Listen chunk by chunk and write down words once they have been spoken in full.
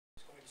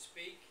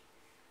speak.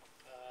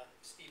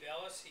 Steve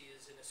Ellis, he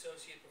is an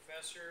associate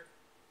professor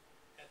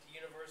at the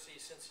University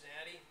of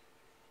Cincinnati.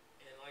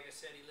 And like I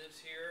said, he lives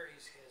here. He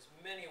has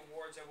many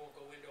awards. I won't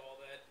go into all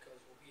that because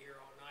we'll be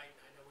here all night,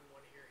 and I know we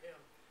want to hear him.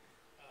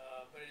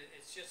 But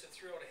it's just a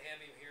thrill to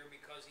have him here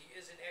because he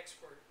is an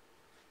expert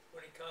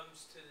when it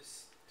comes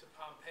to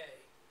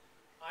Pompeii.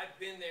 I've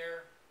been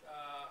there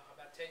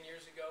about 10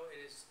 years ago.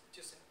 It is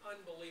just an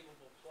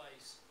unbelievable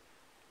place.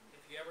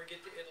 If you ever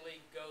get to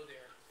Italy, go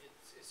there.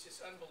 It's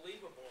just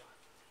unbelievable.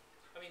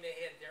 I mean, they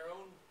had their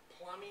own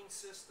plumbing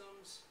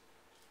systems.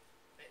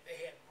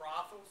 They had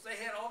brothels. They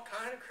had all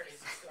kind of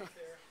crazy stuff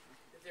there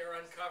that they're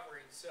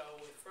uncovering. So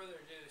with further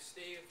ado,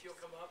 Steve, if you'll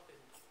come up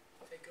and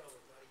take over,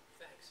 buddy.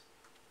 Thanks.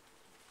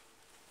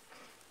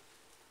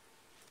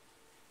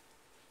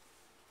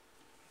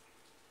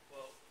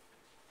 Well,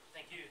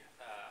 thank you,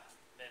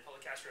 Mayor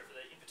Policastro, for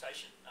the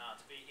invitation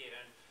to be here.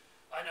 And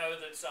I know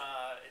that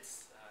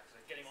it's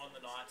getting on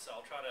the night, so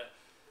I'll try to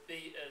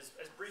be as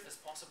brief as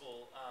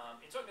possible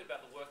in talking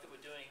about the work that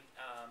we're doing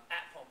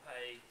at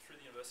Pompeii through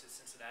the University of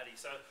Cincinnati.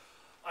 So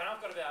I know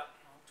I've got about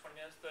 20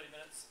 minutes, 30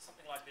 minutes,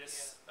 something like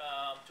this,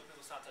 till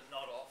people start to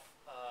nod off.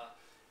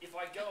 If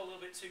I go a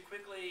little bit too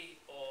quickly,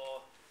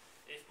 or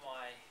if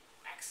my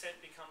accent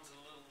becomes a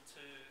little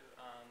too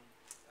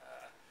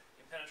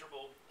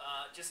impenetrable,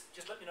 just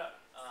let me know.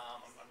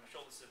 I'm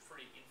sure this is a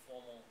pretty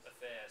informal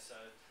affair, so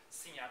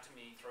sing out to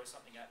me, throw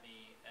something at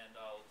me, and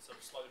I'll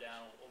sort of slow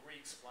down or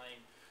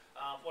re-explain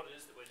what it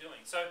is that we're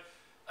doing. So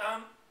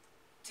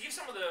to give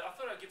some of the, I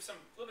thought I'd give a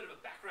little bit of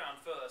a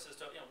background first as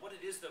to what it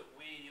is that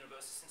we,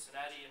 University of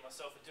Cincinnati, and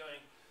myself are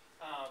doing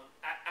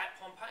at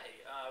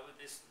Pompeii with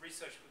this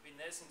research. We've been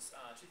there since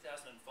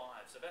 2005,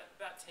 so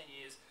about 10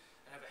 years,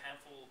 and have a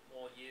handful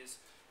more years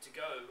to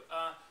go.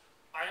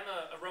 I am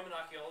a Roman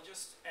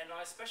archaeologist, and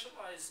I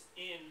specialize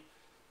in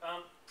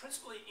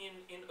principally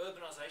in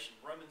urbanization,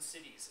 Roman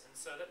cities, and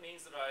so that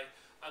means that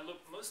I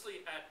look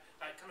mostly at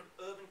kind of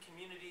urban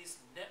communities,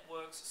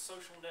 networks,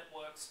 social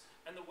networks,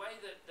 and the way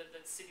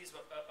that cities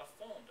are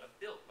formed, are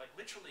built, like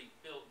literally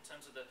built in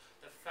terms of the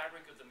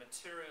fabric of the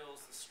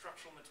materials, the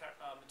structural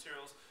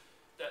materials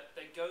that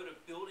go to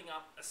building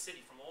up a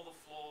city, from all the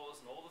floors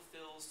and all the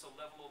fills to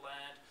level of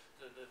land,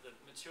 the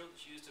material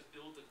that's used to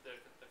build the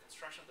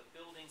construction of the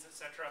buildings,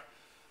 etc.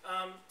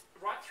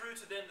 Right through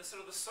to then the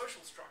sort of the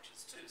social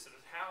structures too, sort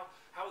of how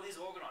are these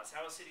organized,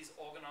 how are cities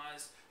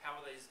organized, how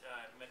are they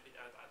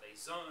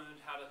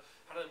zoned, how do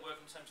they work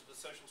in terms of the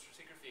social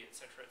stratigraphy,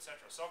 etc.,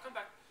 etc. So I'll come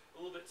back a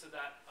little bit to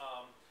that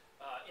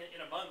in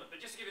a moment, but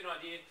just to give you an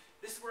idea,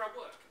 this is where I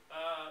work.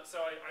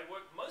 So I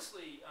work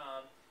mostly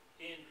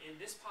in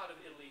this part of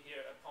Italy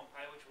here at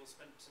Pompeii, which we'll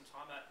spend some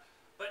time at.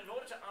 But in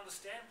order to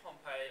understand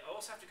Pompeii, I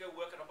also have to go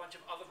work at a bunch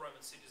of other Roman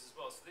cities as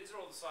well. So these are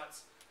all the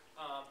sites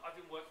I've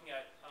been working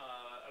at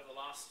over the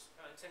last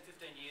 10,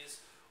 15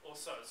 years or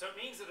so. So it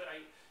means that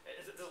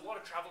there's a lot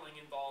of traveling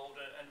involved,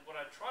 and what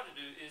I try to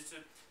do is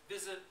to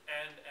visit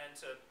and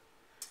to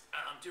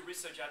do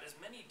research at as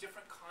many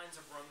different kinds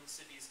of Roman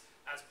cities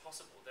as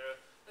possible.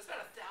 There's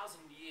about a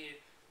 1,000-year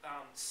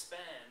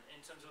span in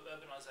terms of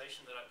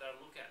urbanization that I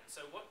look at. And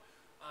so what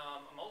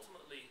I'm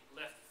ultimately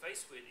left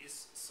faced with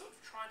is sort of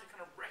trying to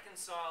kind of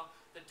reconcile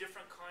the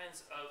different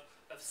kinds of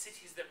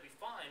cities that we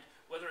find,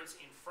 whether it's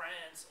in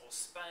France or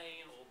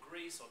Spain or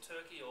Greece or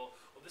Turkey or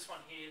this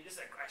one here. This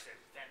is actually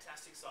a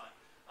fantastic site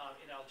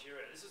in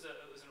Algeria. It was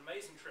an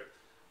amazing trip.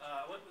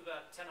 I went with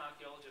about 10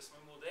 archaeologists.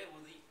 When we were there,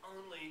 we were the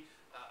only,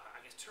 I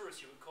guess,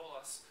 tourists you would call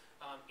us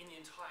in the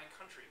entire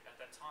country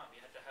at that time. You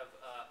had to have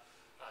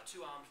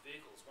two armed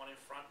vehicles, one in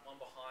front, one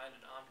behind,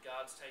 and armed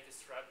guards take us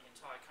throughout the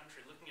entire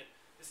country looking at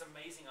this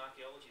amazing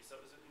archaeology. So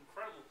it was an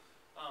incredible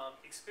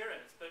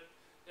experience. But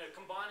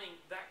combining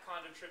that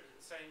kind of trip at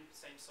the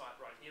same site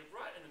right here,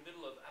 right in the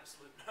middle of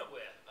absolute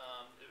nowhere,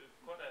 it was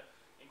quite an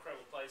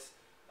incredible place.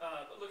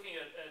 But looking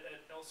at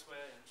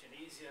elsewhere in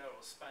Tunisia or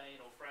Spain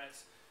or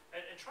France,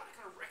 and trying to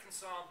kind of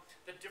reconcile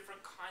the different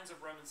kinds of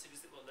Roman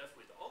cities that we're left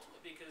with.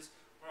 Ultimately, because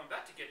where I'm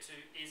about to get to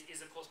is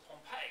of course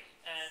Pompeii.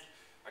 And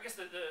I guess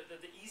the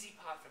easy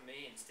part for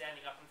me in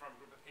standing up in front of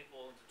a group of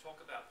people and to talk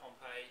about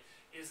Pompeii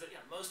is that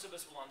most of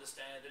us will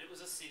understand that it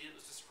was a city that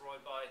was destroyed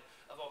by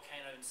a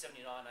volcano in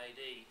 79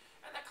 AD.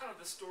 And that kind of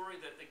the story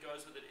that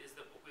goes with it is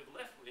that what we're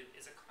left with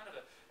is a kind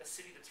of a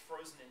city that's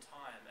frozen in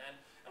time. And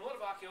a lot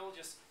of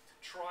archaeologists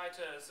try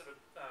to sort of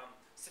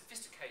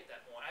sophisticate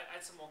that more,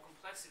 add some more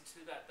complexity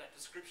to that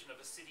description of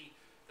a city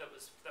that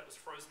was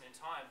frozen in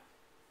time.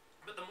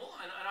 But the more,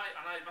 and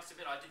I must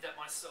admit, I did that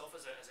myself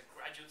as a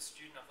graduate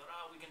student. I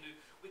thought, we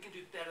can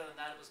do better than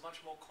that. It was a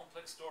much more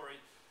complex story.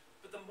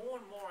 But the more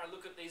and more I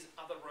look at these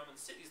other Roman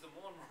cities, the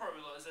more and more I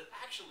realize that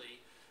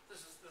actually,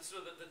 this is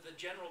the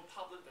general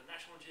public, the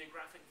National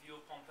Geographic view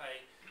of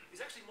Pompeii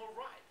is actually more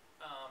right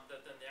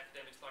than the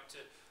academics like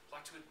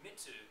to admit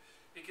to.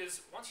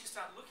 Because once you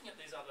start looking at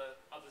these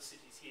other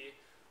cities here,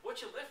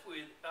 what you're left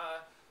with,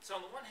 so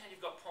on the one hand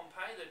you've got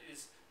Pompeii that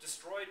is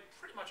destroyed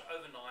pretty much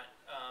overnight,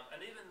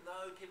 and even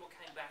though people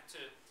came back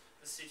to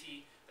the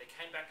city, they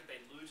came back and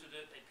they looted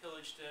it, they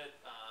pillaged it,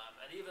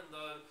 And even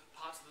though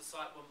parts of the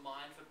site were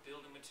mined for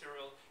building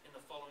material in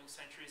the following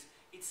centuries,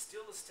 it's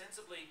still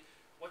ostensibly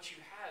what you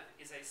have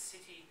is a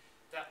city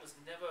that was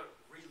never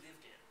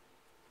relived in.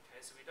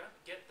 Okay, so we don't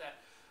get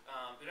that.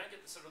 We don't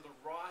get the sort of the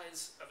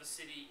rise of a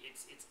city,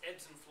 its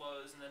ebbs and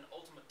flows, and then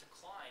ultimate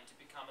decline to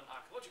become an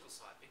archaeological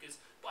site. Because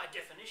by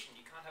definition,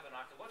 you can't have an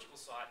archaeological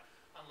site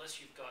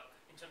unless you've got,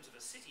 in terms of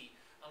a city,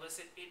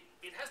 unless it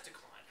has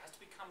declined. It has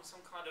to become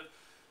some kind of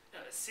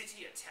a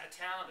city, a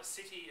town, a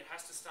city. It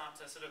has to start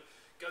to sort of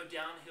go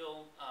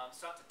downhill,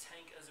 start to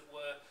tank, as it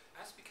were. It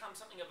has to become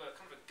something of a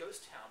kind of a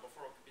ghost town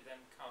before it could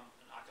then become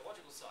an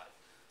archaeological site.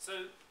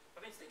 So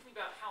I've been thinking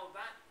about how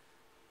that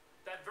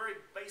very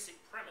basic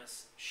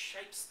premise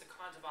shapes the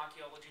kinds of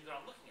archaeology that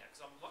I'm looking at,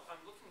 because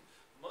I'm looking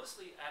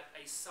mostly at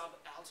a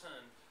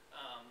subaltern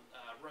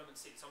Roman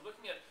city. So I'm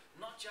looking at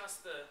not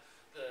just so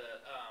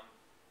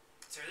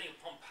everything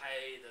of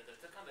Pompeii,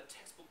 the kind of the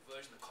textbook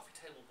version, the coffee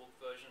table book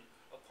version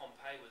of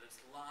Pompeii, with its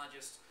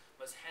largest,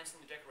 most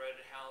handsomely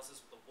decorated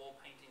houses, with the wall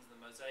paintings and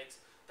the mosaics.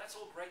 That's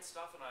all great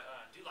stuff, and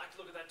I do like to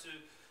look at that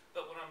too.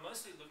 But what I'm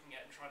mostly looking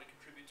at and trying to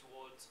contribute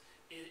towards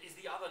is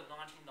the other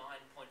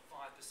 99.5%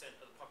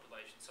 of the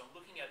population. So I'm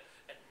looking at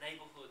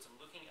neighborhoods, I'm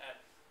looking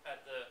at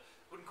the,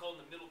 wouldn't call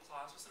them the middle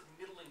class, but sort of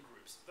middling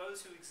groups,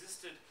 those who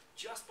existed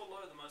just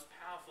below the most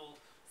powerful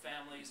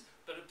families,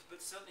 but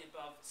certainly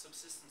above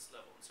subsistence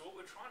level. And so what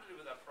we're trying to do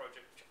with our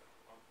project, which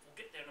we'll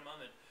get there in a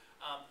moment,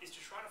 is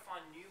to try to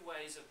find new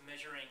ways of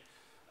measuring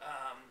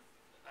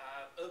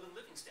urban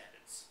living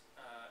standards,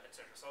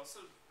 etc. So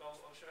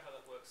I'll show how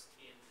that works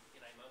in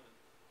a moment.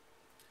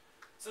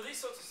 So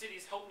these sorts of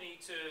cities help me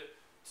to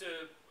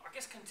I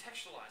guess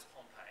contextualize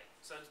Pompeii.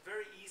 So it's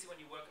very easy when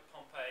you work at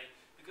Pompeii,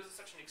 because it's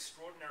such an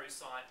extraordinary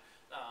site.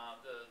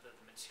 The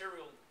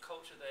material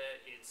culture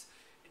there, it's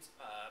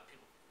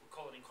people would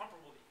call it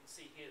incomparable. But you can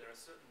see here there are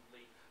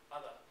certainly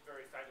other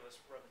very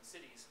fabulous Roman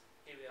cities.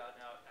 Here we are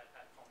now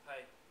at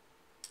Pompeii.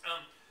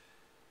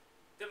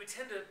 That we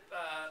tend to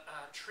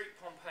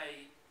treat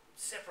Pompeii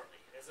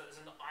separately, as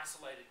an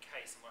isolated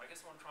case. And what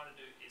I'm trying to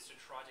do is to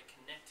try to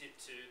connect it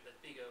to the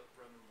bigger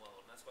Roman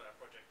world. And that's what our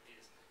project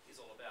is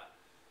all about.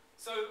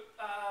 So,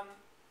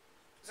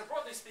 so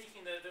broadly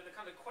speaking, the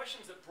kind of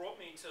questions that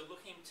brought me to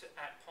looking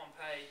at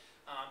Pompeii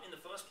in the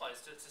first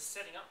place, to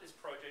setting up this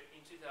project in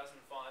 2005,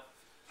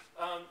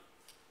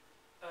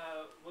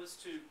 was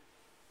to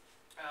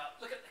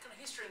look at the kind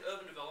of history and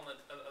urban development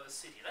of a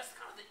city. That's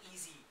kind of the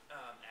easy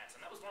answer.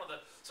 And that was one of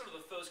the sort of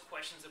the first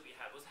questions that we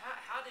had, was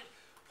how did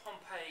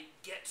Pompeii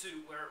get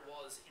to where it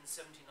was in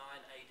 79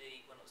 AD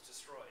when it was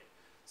destroyed?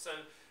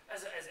 So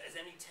as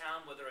any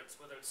town, whether it's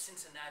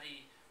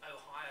Cincinnati,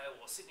 Ohio,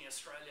 or Sydney,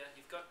 Australia,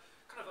 you've got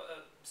kind of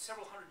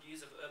several hundred years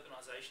of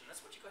urbanization.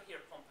 That's what you've got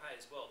here at Pompeii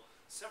as well.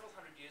 Several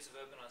hundred years of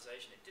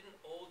urbanization. It didn't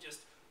all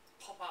just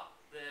pop up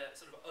there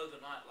sort of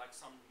overnight like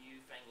some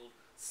newfangled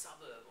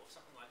suburb or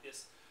something like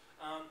this.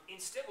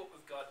 Instead, what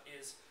we've got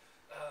is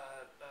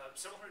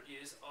several hundred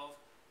years of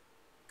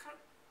kind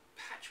of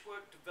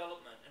patchwork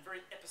development and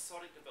very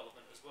episodic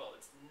development as well.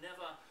 It's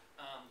never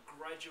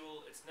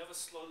gradual, it's never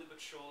slowly but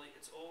surely,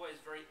 it's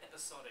always very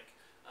episodic.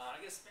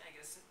 I guess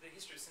the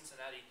history of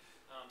Cincinnati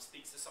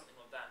speaks to something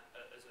like that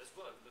as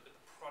well. Look at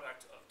the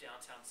product of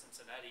downtown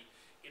Cincinnati.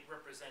 It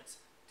represents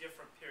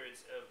different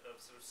periods of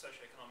sort of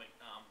socioeconomic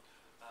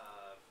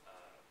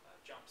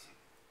jumps.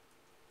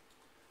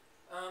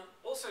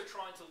 Also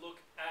trying to look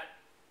at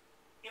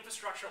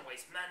infrastructure and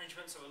waste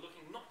management. So we're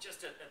looking not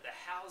just at the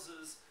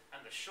houses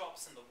and the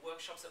shops and the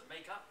workshops that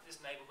make up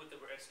this neighborhood that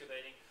we're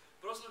excavating,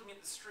 but also looking at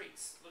the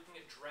streets, looking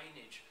at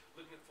drainage,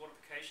 looking at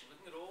fortification,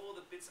 looking at all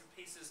the bits and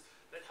pieces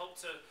that help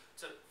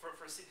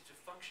for a city to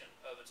function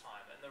over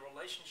time, and the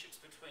relationships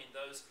between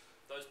those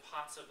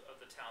parts of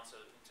the town.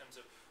 So in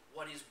terms of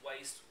what is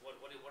waste,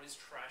 what is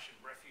trash and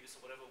refuse,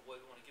 or whatever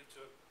word we want to give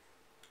to it,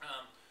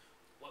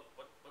 what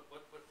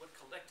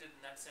collected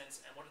in that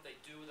sense, and what did they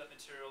do with that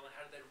material, and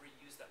how did they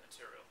reuse that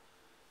material?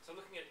 So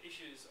looking at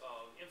issues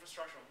of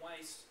infrastructure and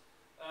waste,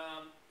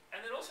 and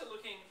then also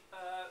looking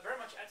very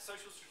much at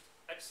social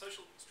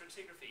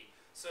stratigraphy.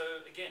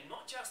 So again,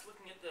 not just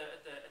looking at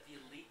the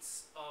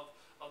elites of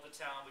the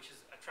town, which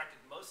has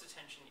attracted most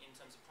attention in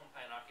terms of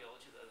Pompeian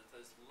archaeology,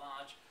 those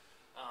large,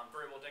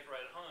 very well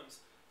decorated homes,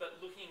 but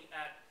looking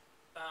at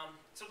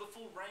sort of the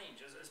full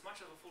range, as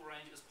much of a full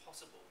range as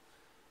possible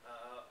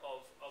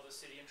of the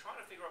city, and trying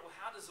to figure out, well,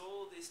 how does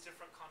all this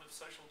different kind of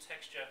social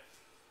texture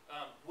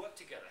work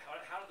together?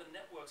 How do the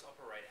networks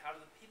operate? How do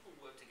the people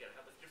work together?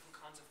 How do the different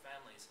kinds of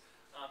families?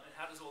 And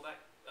how does all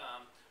that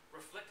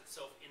reflect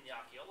itself in the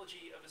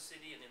archaeology of a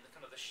city and in the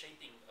kind of the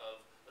shaping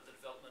of the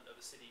development of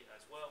a city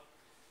as well?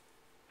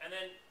 And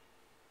then,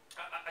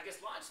 I guess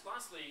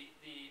lastly,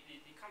 the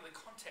kind of the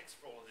context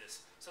for all of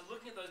this. So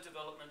looking at those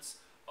developments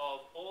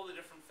of all the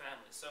different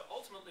families. So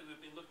ultimately,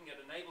 we've been looking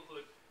at a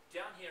neighborhood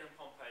down here in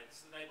Pompeii.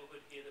 This is the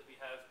neighborhood here that we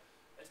have.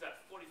 It's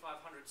about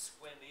 4,500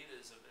 square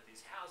meters of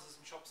these houses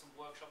and shops and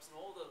workshops and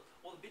all the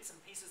bits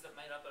and pieces that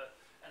made up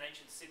an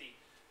ancient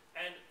city.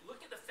 And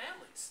look at the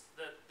families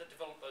that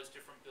develop those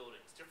different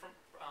buildings, different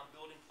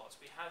building plots.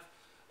 We have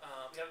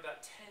We have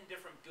about 10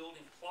 different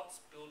building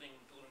plots, building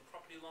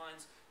property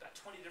lines, about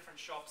 20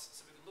 different shops,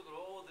 so we can look at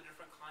all the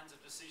different kinds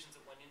of decisions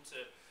that went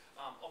into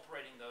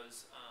operating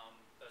those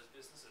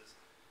businesses.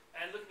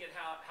 And looking at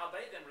how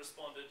they then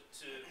responded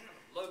to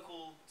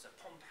local, so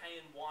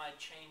Pompeian-wide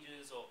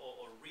changes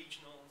or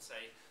regional,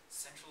 say,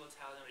 central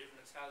Italian or even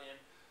Italian,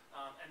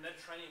 and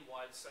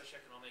Mediterranean-wide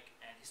socioeconomic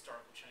and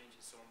historical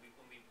changes. So when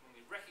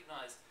we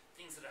recognize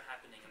things that are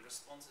happening and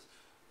responses,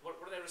 what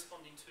are they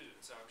responding to?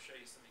 And so I'll show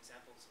you some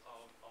examples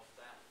of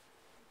that.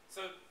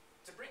 So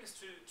to bring us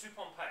to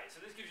Pompeii, so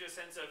this gives you a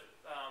sense of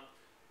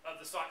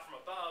the site from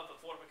above. The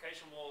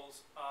fortification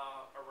walls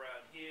are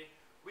around here.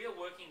 We are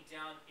working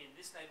down in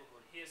this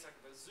neighborhood here, so I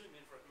can go zoom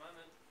in for a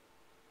moment.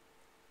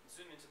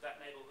 Zoom into that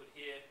neighborhood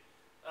here.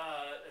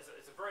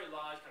 It's a very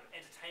large kind of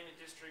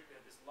entertainment district. We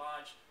have this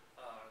large,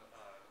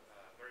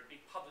 very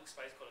big public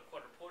space called a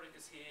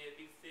quadriporticus here,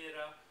 big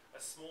theatre, a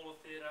smaller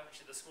theatre.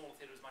 Actually, the smaller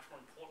theatre was much more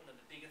important than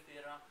the bigger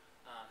theatre.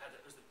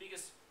 It was the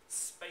biggest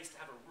space to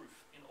have a roof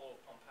in all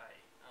of Pompeii.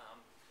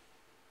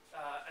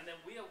 And then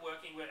we're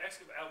working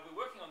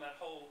on that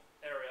whole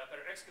area,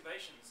 but our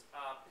excavations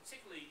are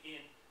particularly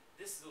in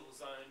this little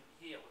zone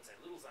here. I would say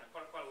little zone,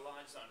 quite a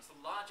large zone. It's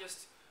the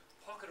largest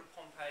pocket of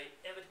Pompeii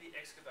ever to be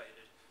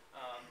excavated,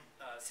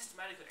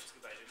 systematically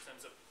excavated in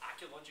terms of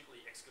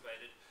archaeologically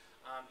excavated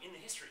in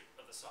the history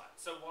of the site.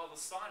 So while the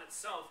site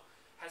itself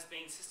has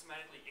been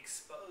systematically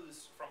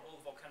exposed from all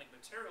the volcanic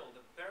material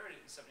that buried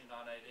it in 79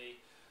 AD,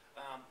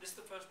 this is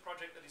the first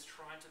project that is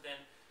trying to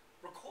then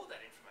record that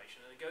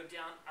information and go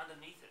down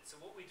underneath it. So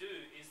what we do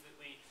is that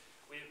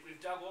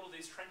we've dug all of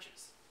these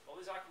trenches, all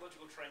these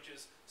archaeological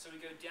trenches, so we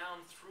go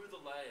down through the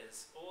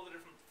layers, all the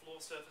different floor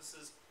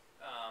surfaces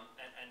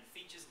and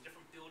features and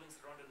different buildings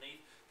that are underneath,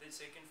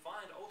 so you can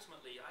find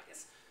ultimately, I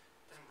guess,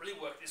 it doesn't really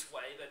work this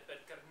way, but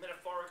kind of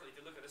metaphorically, if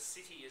you look at a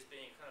city as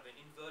being kind of an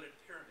inverted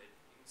pyramid,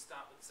 you can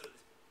start with sort of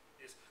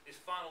this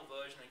final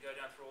version and go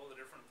down through all the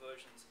different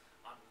versions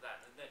under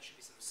that, and that should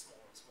be sort of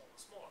smaller and smaller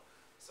and smaller,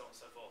 so on and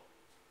so forth.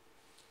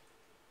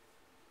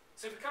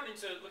 So if we come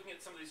into looking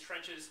at some of these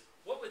trenches,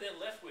 what we're then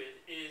left with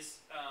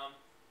is,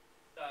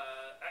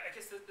 I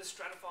guess, the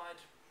stratified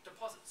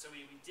deposits. So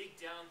we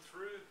dig down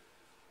through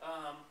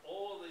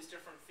all these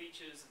different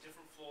features and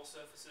different floor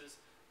surfaces,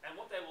 and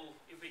what they will,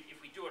 if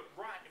we do it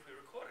right, if we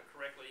record it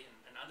correctly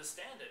and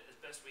understand it as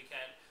best we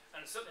can,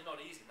 and it's certainly not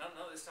easy. None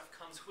of this stuff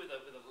comes with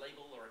a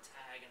label or a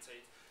tag, and so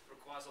it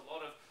requires a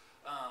lot of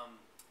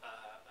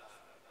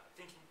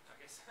thinking, I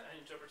guess, and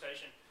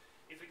interpretation.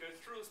 If we go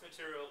through this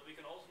material, we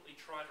can ultimately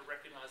try to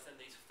recognize then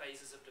these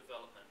phases of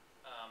development.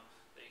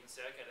 That you can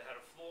say, okay, they had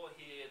a floor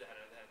here, they had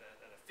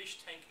a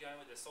fish tank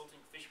going with, they're salting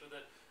fish with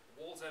it,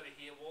 walls over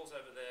here, walls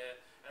over there,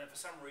 and then for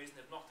some reason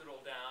they've knocked it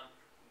all down,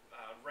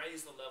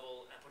 raised the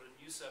level, and put a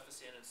new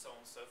surface in, and so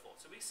on and so forth.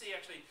 So we see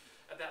actually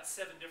about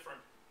 7 different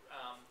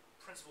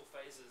principal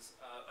phases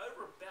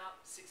over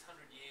about 600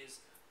 years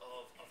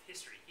of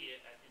history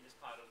here in this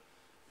part of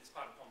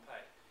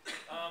Pompeii.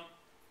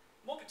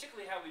 More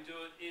particularly, how we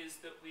do it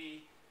is that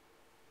we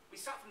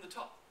start from the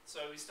top.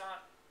 So we start.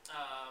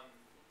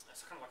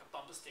 It's kind of like a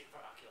bumper stick for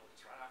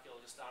archaeologists, right?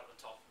 Archaeologists start at the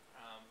top.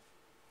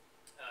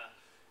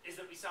 Is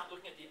that we start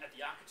looking at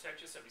the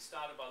architecture. So we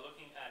started by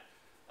looking at.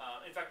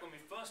 In fact, when we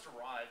first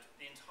arrived,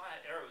 the entire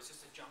area was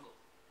just a jungle,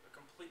 a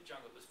complete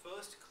jungle. It was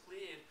first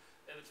cleared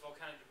of its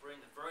volcanic debris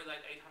in the very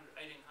late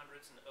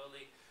 1800s and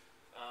early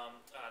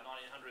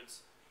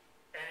 1900s.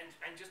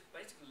 And just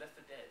basically left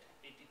for dead.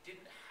 It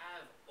didn't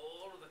have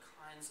all of the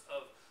kinds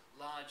of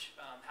large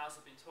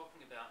houses I've been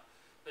talking about,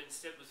 but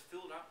instead was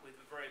filled up with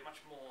a very much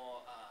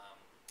more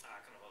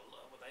kind of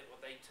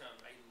what they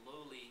termed a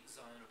lowly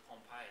zone of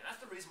Pompeii. And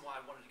that's the reason why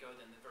I wanted to go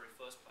there in the very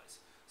first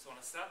place. So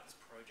when I started this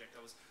project,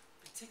 I was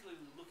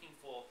particularly looking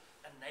for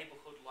a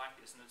neighborhood like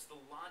this, and it's the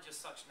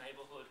largest such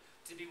neighborhood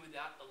to be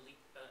without elite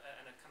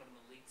and a kind of an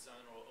elite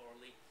zone or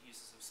elite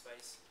uses of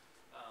space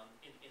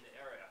in the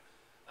area.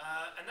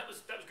 And that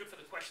was good for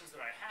the questions that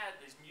I had,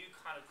 this new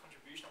kind of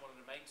contribution I wanted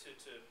to make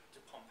to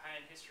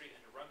Pompeian history and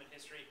to Roman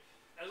history.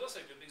 And it was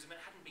also good because it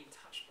hadn't been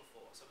touched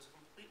before, so it was a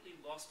completely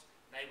lost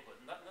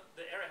neighborhood. And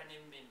the area hadn't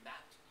even been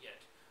mapped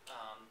yet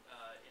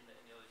in the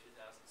early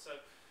 2000s.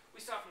 So we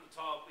start from the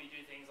top, we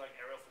do things like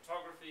aerial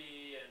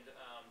photography and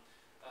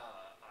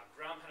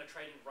ground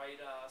penetrating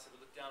radar, so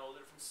we look down all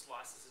the different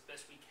slices as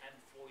best we can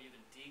before we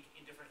even dig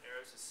in different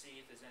areas to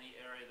see if there's any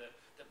area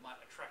that might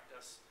attract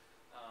us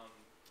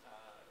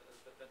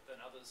than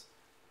others.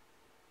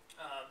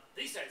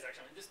 These days,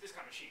 actually, I mean, this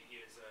kind of sheet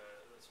here is,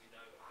 as you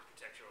know,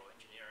 architectural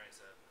engineering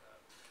is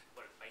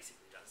what it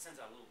basically does. It sends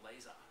out a little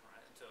laser,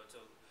 right?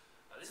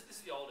 This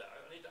is the old.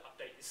 I need to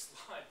update this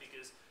slide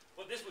because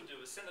what this would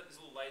do is send out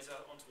this little laser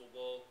onto a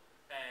wall,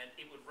 and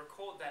it would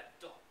record that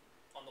dot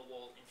on the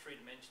wall in 3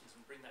 dimensions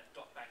and bring that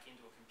dot back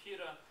into a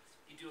computer.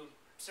 You do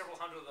several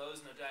hundred of those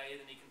in a day,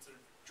 then you can sort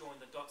of join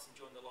the dots and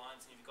join the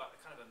lines, and you've got a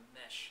kind of a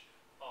mesh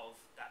of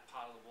that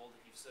part of the wall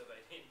that you've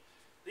surveyed in.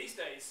 These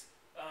days,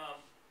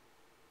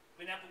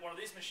 we now put one of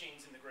these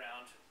machines in the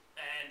ground,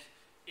 and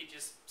it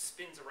just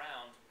spins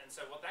around. And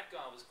so what that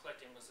guy was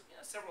collecting was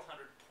several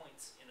hundred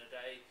points in a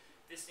day.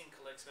 this thing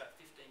collects about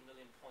 15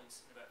 million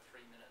points in about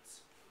 3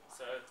 minutes.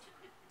 So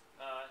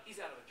he's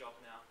out of a job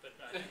now, but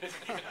no.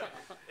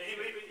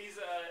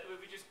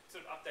 We just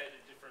sort of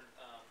updated different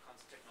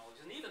kinds of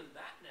technologies, and even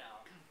that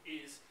now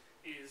is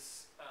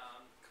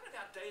kind of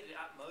outdated,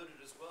 outmoded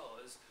as well.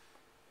 As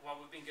while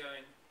we've been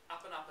going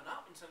up and up and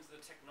up in terms of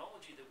the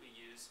technology that we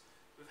use,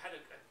 we've had a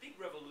big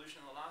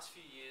revolution in the last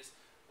few years,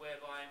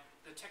 whereby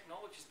the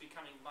technology is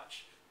becoming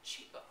much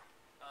cheaper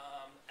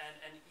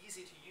and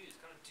easy to use,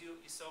 kind of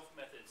do-it-yourself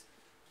methods,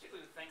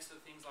 particularly thanks to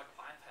things like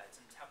iPads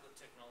and tablet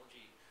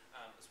technology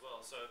as well.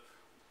 So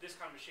this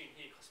kind of machine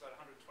here costs about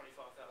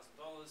 $125,000.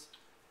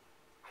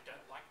 I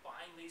don't like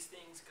buying these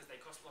things because they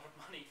cost a lot of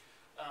money,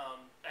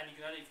 and you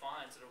can only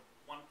find sort of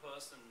one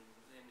person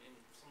in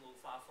some little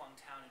far-flung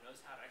town who knows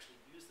how to actually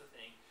use the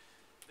thing.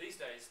 These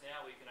days,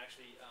 now we can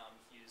actually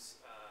use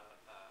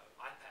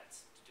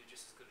iPads to do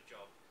just as good a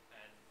job,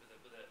 and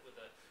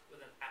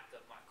with an app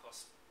that might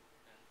cost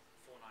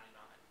 $4.99.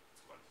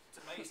 It's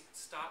amazing,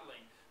 it's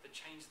startling the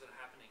changes that are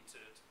happening to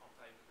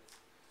Pompeii with this.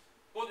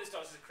 What this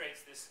does is it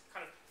creates this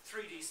kind of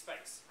 3D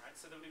space, right?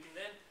 So that we can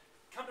then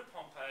come to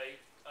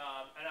Pompeii,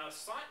 and our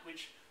site,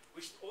 which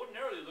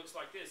ordinarily looks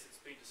like this, it's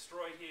been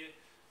destroyed here.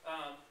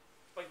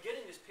 By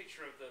getting this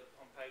picture of the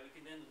Pompeii, we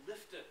can then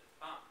lift it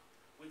up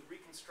with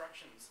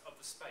reconstructions of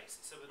the space.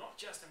 So we're not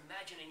just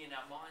imagining in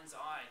our mind's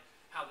eye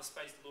how the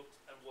space looked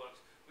and worked.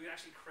 We can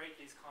actually create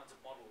these kinds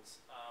of models.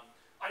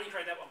 I didn't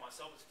create that one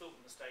myself, it's filmed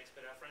in the States,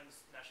 but our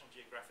friends, National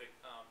Geographic,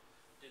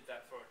 did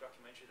that for a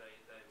documentary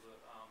they were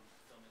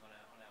filming on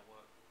our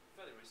work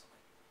fairly recently.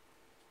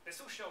 They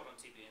still show it on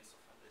TV and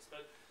stuff like this,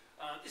 but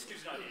this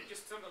gives you an idea,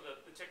 just some of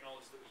the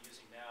technologies that we're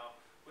using now.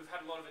 We've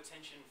had a lot of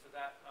attention for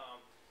that,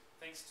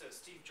 thanks to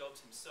Steve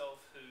Jobs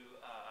himself, who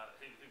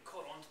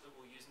caught on to that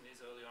we were using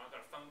these earlier on. I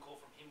got a phone call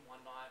from him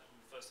one night, and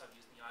the first time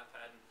using the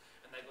iPad,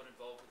 and they got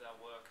involved with our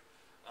work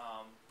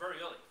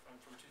very early,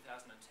 from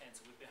 2010.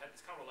 So we've had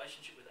this kind of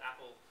relationship with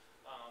Apple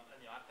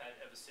and the iPad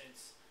ever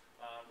since,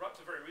 right up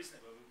to very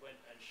recently, where we went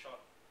and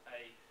shot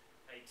a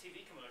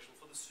TV commercial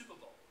for the Super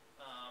Bowl,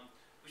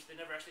 which they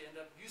never actually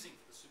ended up using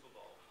for the Super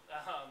Bowl.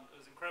 It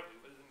was incredible.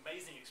 It was an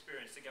amazing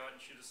experience to go out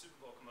and shoot a Super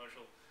Bowl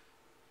commercial,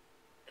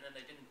 and then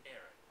they didn't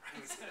air it.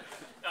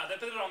 Right? They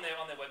put it on their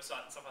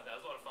website and stuff like that.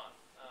 It was a lot of fun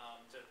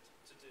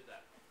to do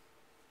that.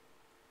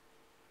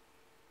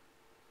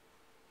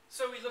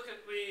 So we look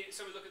at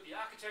the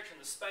architecture and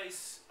the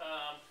space.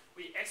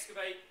 We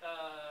excavate.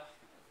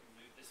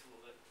 Move this a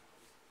little bit.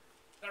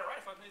 Is that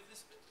alright if I move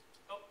this a bit?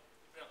 Oh,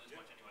 we don't lose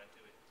much anyway,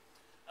 do we?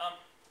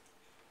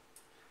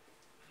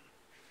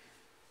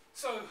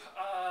 So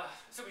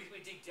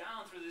we dig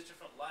down through these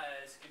different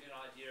layers, give you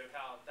an idea of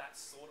how that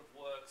sort of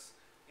works.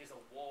 Here's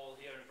a wall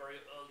here, a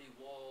very early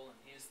wall, and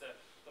here's the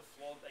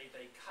floor.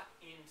 They cut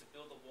in to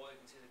build the wall. You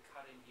can see they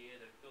cut in here.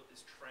 They've built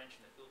this trench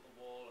and they built the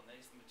wall, and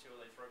there's the material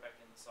they throw back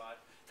in the side.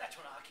 That's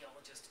what an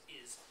archaeologist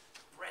is,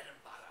 bread and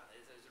butter.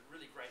 There's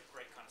really great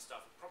kind of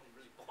stuff. Probably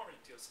really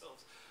boring to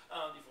yourselves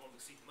if you want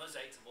to see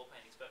mosaics and wall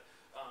paintings, but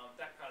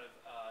that kind of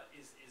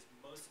is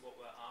most of what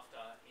we're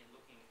after in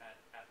looking at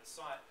the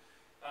site.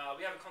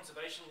 We have a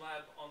conservation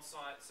lab on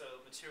site, so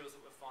materials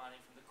that we're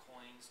finding from the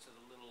coins to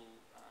the little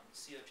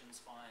sea urchin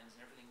spines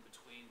and everything in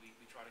between, we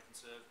try to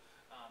conserve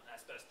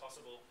as best as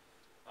possible.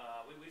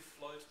 We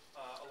float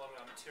a lot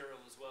of our material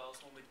as well,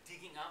 so when we're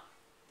digging up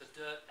the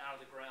dirt out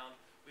of the ground,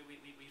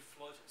 we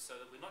float it so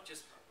that we're not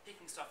just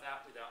picking stuff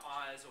out with our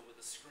eyes or with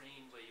a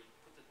screen where you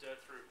put the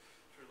dirt through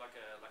like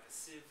a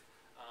sieve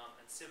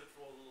and sieve it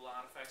for all the little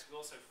artifacts. We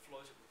also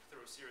float it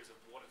through a series of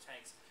water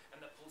tanks, and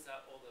that pulls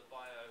out all the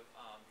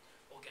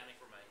organic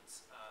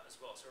remains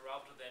as well. So we're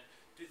able to then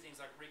do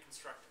things like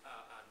reconstruct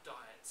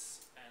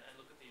diets and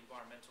look at the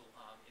environmental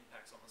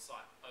impacts on the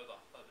site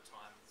over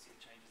time and see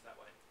the changes that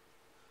way.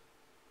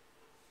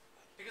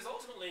 Because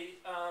ultimately,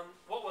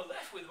 what we're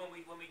left with when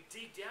we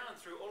dig down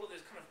through all of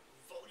this kind of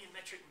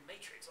volumetric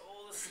matrix,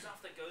 all the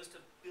stuff that goes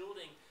to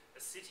building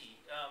a city,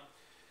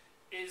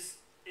 is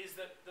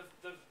that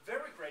the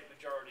very great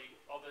majority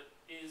of it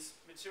is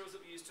materials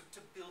that we use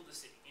to build the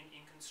city,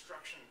 in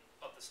construction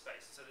of the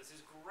space. So there's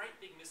this great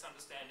big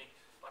misunderstanding,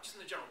 not just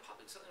in the general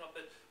public, certainly not,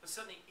 but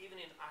certainly even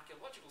in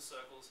archaeological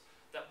circles,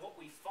 that what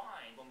we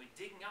find when we're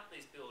digging up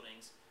these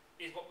buildings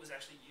is what was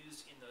actually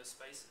used in those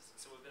spaces. And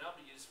so we've been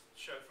able to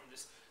show from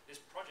this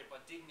project,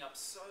 by digging up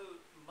so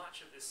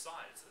much of this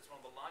site, it's one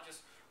of the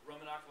largest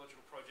Roman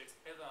archaeological projects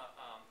ever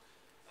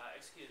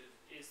executed,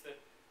 is that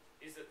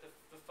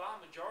the far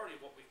majority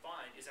of what we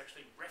find is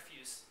actually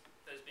refuse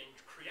that has been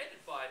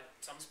created by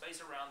some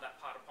space around that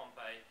part of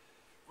Pompeii,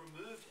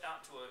 removed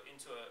out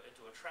into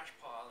a trash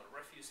pile, a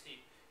refuse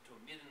heap, into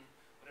a midden,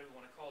 whatever you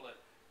want to call it,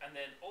 and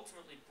then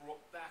ultimately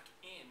brought back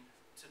in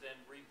to then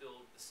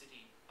rebuild the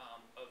city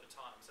over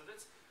time. So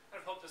that's kind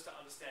of helped us to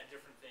understand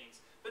different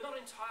things, but not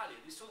entirely.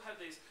 We still have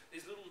these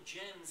little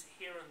gems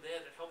here and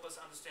there that help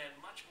us understand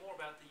much more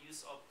about the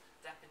use of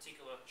that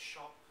particular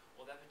shop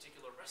or that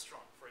particular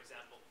restaurant, for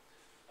example.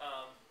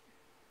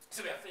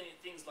 So we have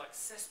things like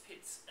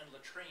cesspits and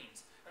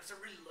latrines. And it's a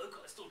really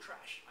local, it's still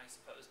trash, I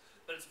suppose,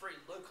 but it's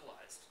very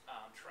localized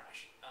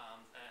trash.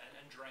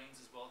 And drains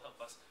as well help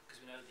us,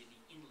 because we know the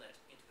inlet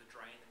into the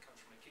drain that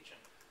comes from a kitchen.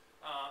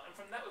 And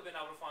from that we've been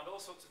able to find all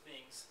sorts of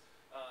things,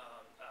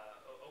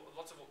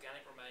 lots of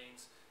organic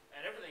remains,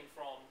 and everything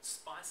from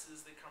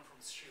spices that come from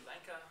Sri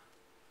Lanka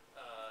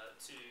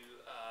to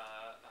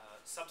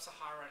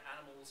sub-Saharan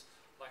animals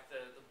like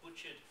the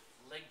butchered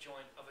leg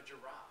joint of a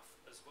giraffe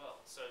as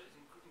well. So it's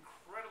an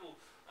incredible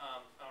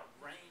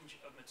range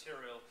of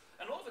material,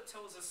 and all of it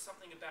tells us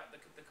something about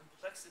the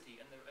complexity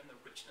and the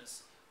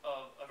richness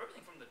of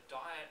everything from the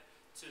diet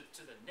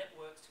to the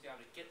networks to be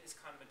able to get this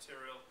kind of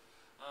material,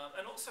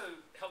 and also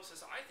helps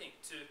us, I think,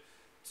 to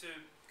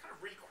kind of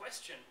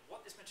re-question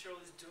what this material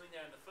is doing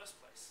there in the first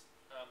place.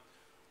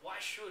 Why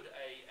should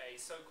a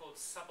so-called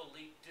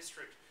sub-elite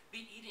district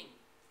be eating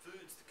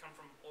foods that come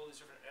from all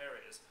these different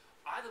areas?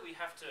 Either we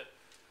have to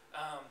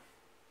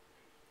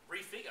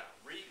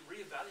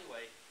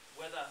reevaluate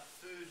whether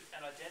food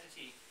and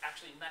identity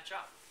actually match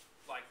up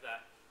like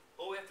that,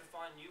 or we have to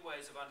find new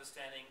ways of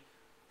understanding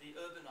the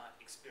urbanite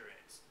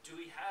experience. Do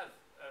we have,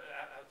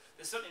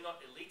 there's certainly not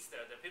elites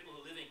there, there are people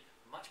who are living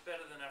much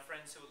better than our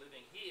friends who are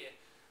living here,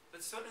 but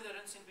certainly they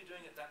don't seem to be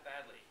doing it that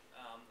badly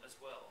as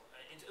well,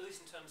 at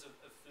least in terms of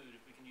food,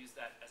 if we can use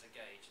that as a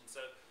gauge. And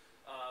so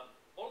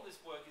all of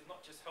this work is not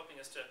just helping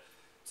us to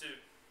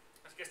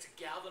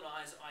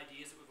galvanize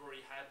ideas that we've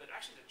already had, but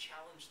actually to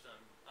challenge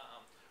them,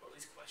 or at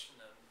least question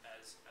them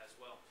as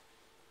well.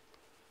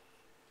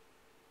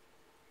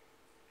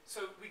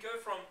 So we go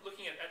from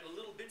looking at the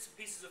little bits and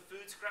pieces of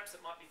food scraps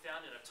that might be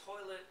found in a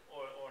toilet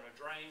or in a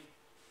drain,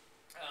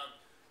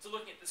 to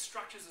looking at the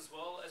structures as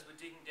well as we're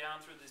digging down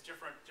through these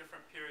different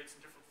periods and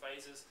different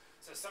phases.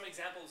 So some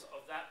examples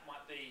of that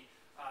might be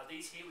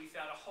these here. We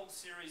found a whole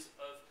series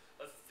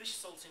of fish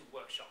salting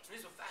workshops, and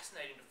these were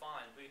fascinating to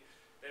find.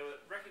 They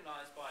were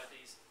recognized by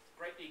these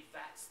great big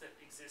vats that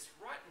exist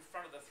right in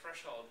front of the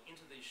threshold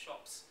into these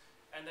shops,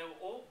 and they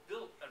were all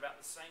built at about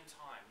the same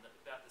time,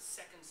 about the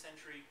 2nd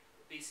century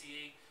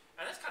BCE,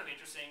 and that's kind of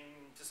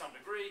interesting to some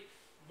degree.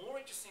 More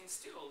interesting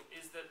still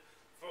is that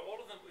for all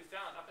of them we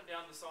found up and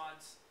down the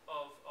sides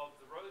of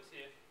the roads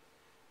here,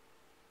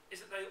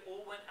 is that they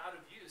all went out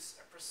of use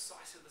at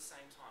precisely the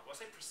same time. Well,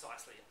 I say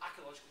precisely,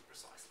 archaeologically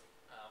precisely,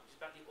 which is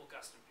about the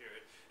Augustan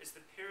period. It's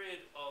the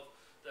period of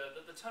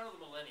the turn of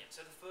the millennium,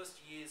 so the first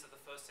years of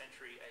the 1st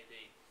century AD.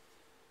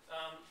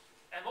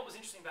 And what was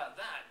interesting about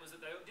that was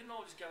that they didn't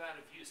all just go out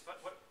of use, but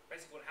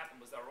basically what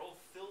happened was they were all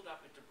filled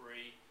up with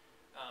debris.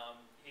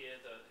 Here,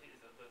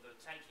 the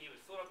tank here was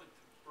filled up with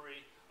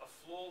debris, a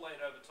floor laid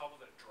over top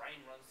of it,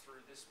 drain runs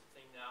through this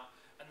thing now,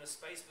 and the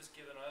space was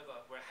given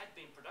over where it had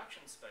been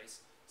production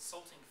space,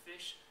 salting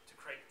fish to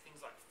create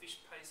things like fish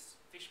paste,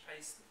 fish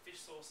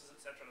sauces,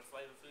 etc. to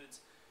flavour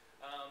foods.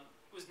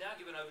 Was now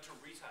given over to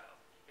retail,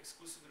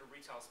 exclusively to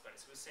retail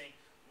space. We're seeing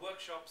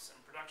workshops and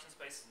production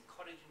spaces and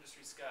cottage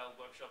industry scale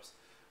workshops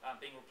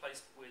being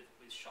replaced with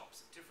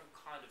shops. A different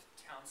kind of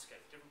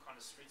townscape, different kind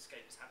of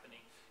streetscape is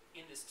happening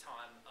in this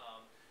time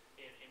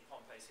in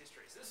Pompeii's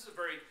history. So this is a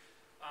very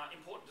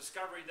important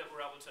discovery that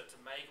we're able to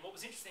make. And what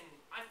was interesting,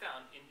 I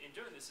found, in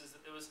doing this is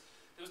that there was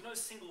no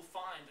single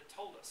find that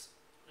told us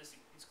this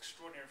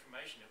extraordinary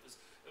information. It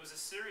was a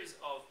series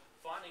of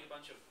finding a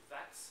bunch of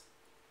vats,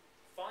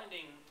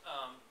 finding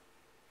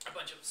a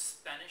bunch of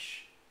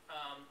Spanish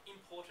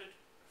imported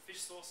fish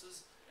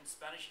sauces and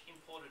Spanish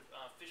imported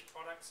fish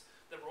products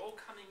that were all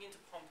coming into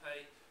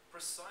Pompeii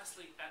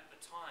precisely at the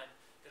time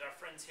that our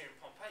friends here in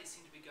Pompeii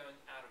seem to be going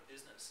out of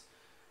business.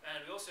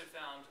 And we also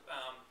found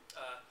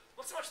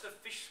not so much the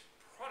fish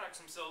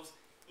products themselves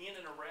in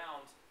and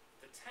around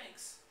the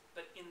tanks,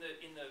 but in the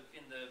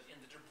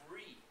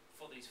debris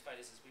for these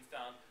phases. We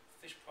found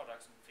fish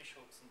products and fish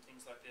hooks and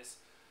things like this,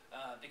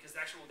 because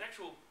the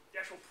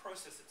actual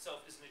process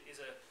itself is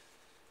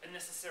a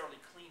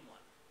necessarily clean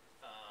one.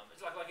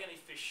 It's like any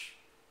fish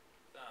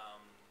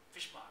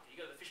market. You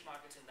go to the fish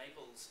markets in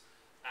Naples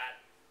at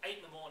 8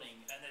 in the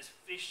morning, and there's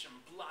fish and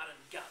blood and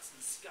guts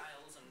and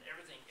scales and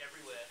everything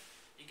everywhere.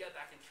 You go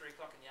back in 3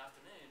 o'clock in the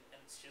afternoon,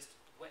 and it's just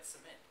wet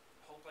cement.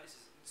 The whole place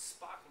is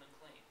sparkling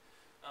clean.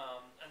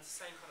 And it's the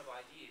same kind of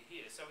idea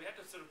here. So we had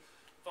to sort of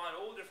find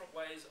all different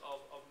ways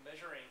of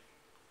measuring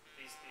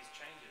these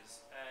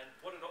changes. And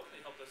what it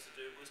ultimately helped us to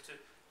do was to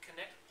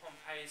connect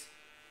Pompeii's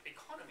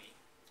economy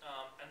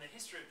and the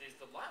history of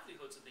the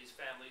livelihoods of these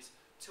families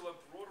to a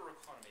broader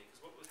economy. Because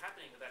what was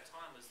happening at that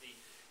time was the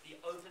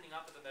opening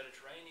up of the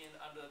Mediterranean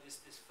under this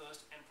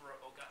first Emperor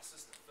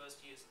Augustus, the first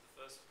years of the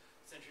 1st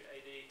century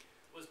AD,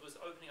 was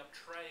opening up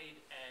trade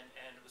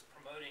and was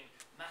promoting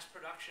mass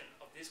production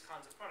of these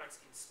kinds of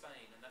products in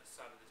Spain, and that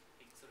started this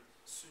big sort of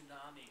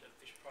tsunami of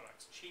fish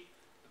products, cheap,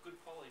 but good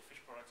quality fish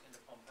products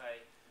into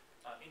Pompeii,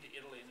 into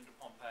Italy and into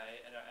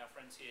Pompeii, and our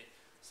friends here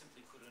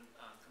simply couldn't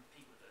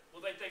compete with it. Well,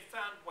 they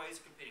found ways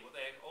of competing. What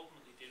they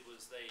ultimately did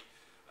was they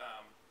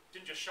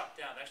didn't just shut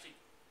down, they actually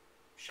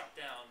shut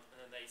down,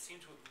 and then they seem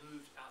to have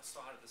moved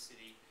outside of the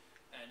city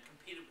and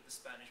competed with the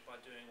Spanish by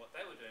doing what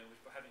they were doing,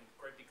 which by having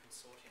great big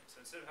consortiums.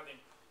 So instead of having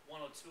one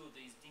or two of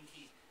these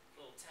dinky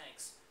little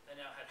tanks. They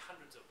now had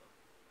hundreds of them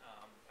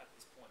at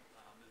this point,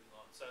 moving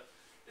on. So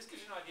this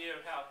gives you an idea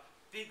of how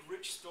big,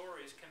 rich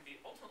stories can be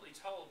ultimately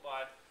told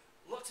by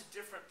lots of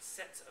different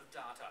sets of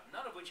data,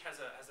 none of which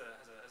has a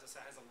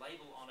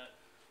label on it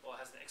or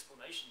has an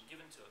explanation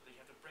given to it, but you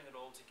have to bring it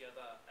all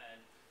together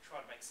and try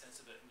to make sense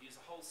of it and use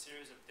a whole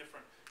series of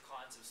different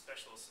kinds of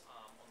specialists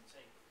on the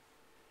team.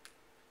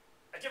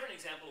 A different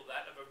example of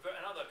that, of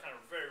another kind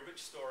of very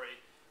rich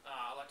story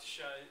I like to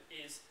show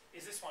is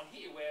this one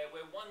here,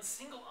 where one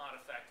single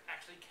artifact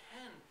actually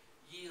can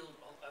yield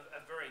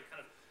a very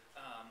kind of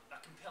a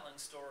compelling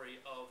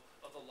story of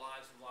the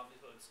lives and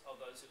livelihoods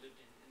of those who lived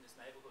in this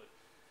neighborhood.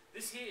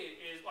 This here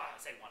is, well, I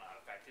say one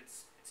artifact,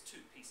 it's two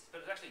pieces,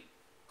 but it's actually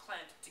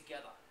clamped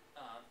together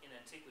in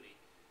antiquity.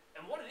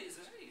 And what it is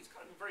it's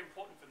kind of very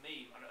important for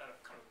me on a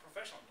kind of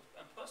professional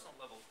and personal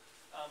level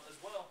as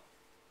well,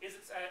 is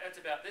it's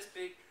about this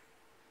big,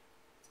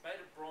 it's made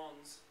of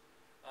bronze,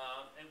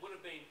 and would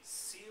have been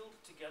sealed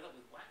together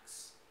with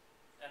wax,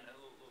 and a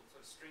little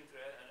sort of string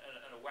thread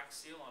and a wax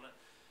seal on it.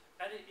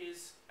 And it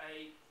is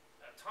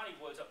tiny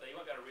words up there, you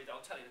won't be able to read that,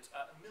 I'll tell you, it's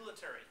a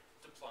military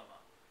diploma.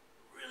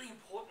 Really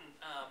important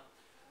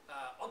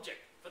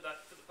object for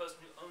the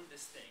person who owned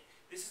this thing.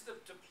 This is the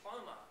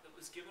diploma that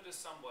was given to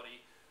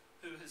somebody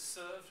who has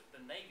served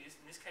the Navy,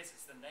 in this case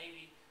it's the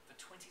Navy, for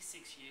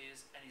 26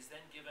 years, and is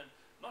then given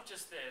not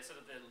just their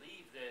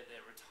leave,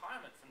 their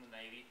retirement from the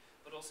Navy,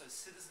 but also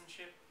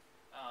citizenship,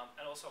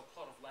 and also a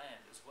plot of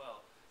land as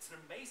well. It's an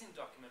amazing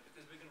document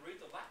because we can read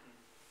the Latin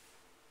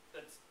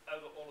that's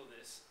over all of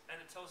this,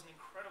 and it tells an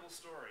incredible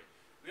story.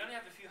 We only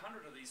have a few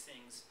hundred of these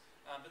things,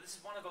 but this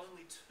is one of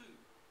only two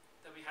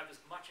that we have as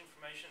much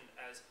information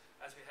as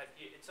we have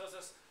here. It tells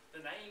us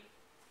the name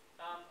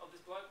of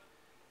this bloke.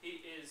 He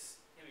is,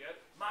 here we go,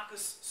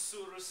 Marcus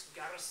Surus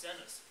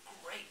Garasenus.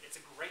 Great, it's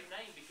a great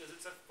name because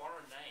it's a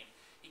foreign name.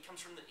 He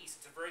comes from the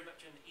east, it's a very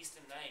much an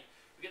eastern name.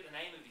 We get the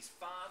name of his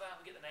father,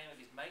 we get the name of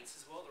his mates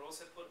as well, they're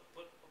also put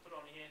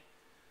on here.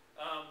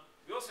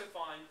 We also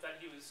find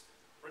that he was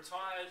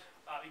retired,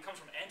 he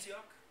comes from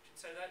Antioch, I should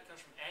say that, he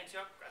comes from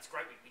Antioch. That's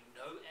great, we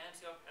know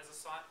Antioch as a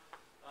site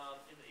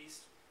in the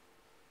east.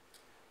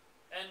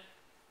 And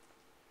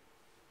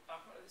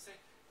what did I say?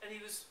 And he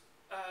was,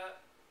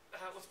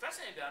 what's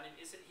fascinating about him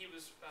is that he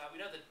was, we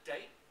know the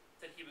date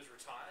that he was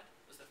retired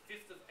was the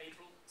 5th of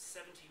April,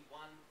 71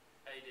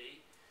 AD.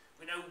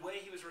 We know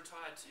where he was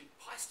retired to,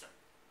 Paestum.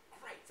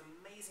 Great, it's an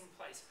amazing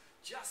place.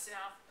 Just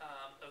south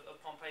of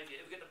Pompeii. If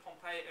you ever get to the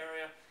Pompeii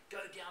area,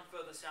 go down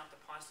further south to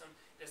Paestum.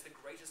 There's the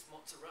greatest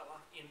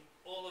mozzarella in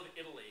all of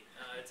Italy.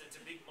 It's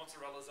a big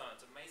mozzarella zone.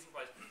 It's an amazing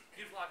place.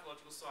 Beautiful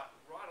archaeological site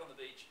right on the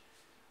beach.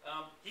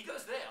 He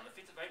goes there on the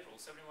 5th of April,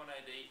 71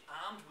 AD,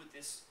 armed with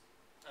this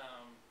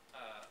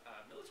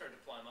military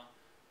diploma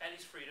and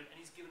his freedom, and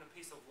he's given a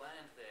piece of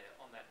land there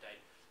on that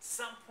date.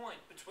 Some point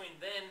between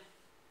then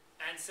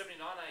and 79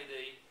 AD,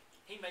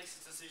 he makes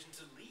his decision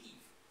to leave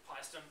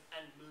Paestum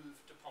and move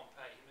to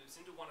Pompeii. He moves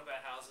into one of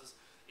our houses,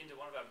 into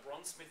one of our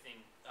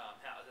bronzesmithing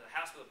houses, a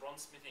house with a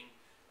bronzesmithing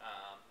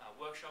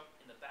workshop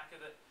in the back of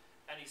it,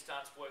 and he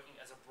starts working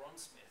as a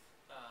bronzesmith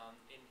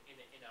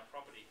in our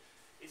property.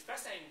 It's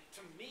fascinating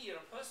to me at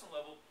a personal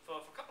level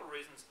for a couple of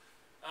reasons.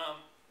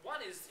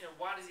 One is,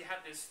 why does he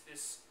have this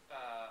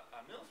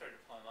military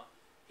diploma?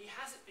 He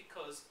has it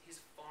because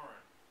he's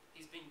foreign.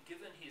 He's been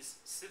given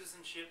his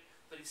citizenship,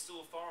 but he's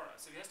still a foreigner.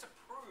 So he has to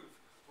prove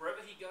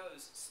wherever he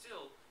goes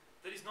still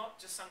that he's not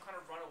just some kind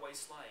of runaway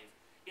slave.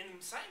 In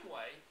the same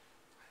way,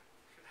 I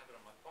should have it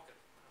on my pocket,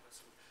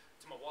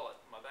 to my wallet,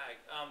 my bag.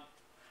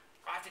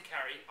 I have to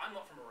carry, I'm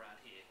not from around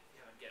here, if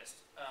you haven't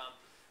guessed.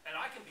 And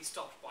I can be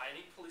stopped by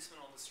any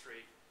policeman on the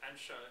street and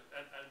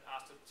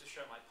asked to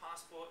show my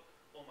passport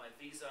or my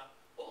visa,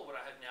 or what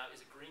I have now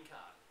is a green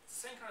card. It's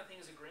the same kind of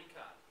thing as a green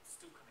card. It's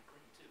still kind of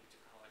green too, which I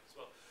kind of like as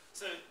well.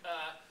 So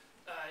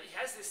he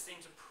has this thing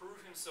to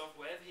prove himself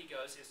wherever he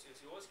goes. He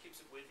always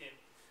keeps it with him.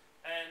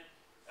 And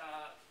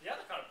the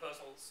other kind of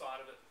personal side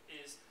of it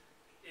is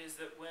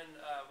that when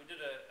we did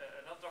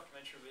another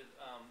documentary with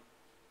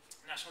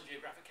National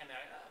Geographic, came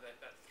out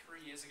about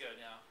 3 years ago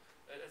now.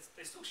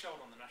 They still show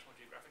it on the National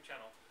Geographic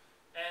channel.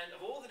 And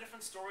of all the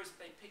different stories that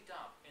they picked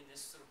up in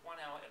this sort of 1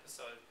 hour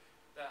episode,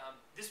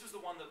 this was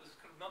the one that was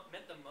kind of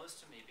meant the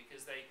most to me,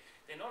 because they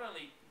not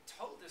only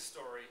told this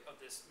story of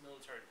this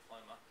military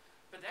diploma,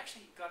 but they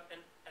actually got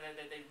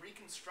they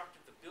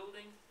reconstructed the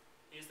building.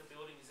 Here's the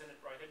building, he's in it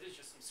right here. There's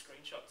just some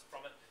screenshots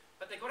from it.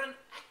 But they got an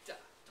actor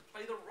to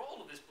play the role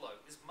of this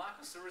bloke, this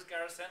Marcus Surus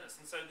Garasenus.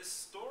 And so this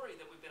story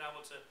that we've been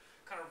able to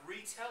kind of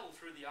retell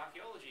through the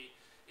archaeology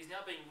is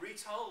now being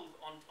retold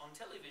on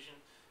television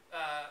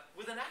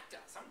with an actor.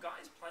 Some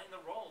guy's playing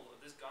the role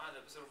of this guy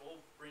that was sort of all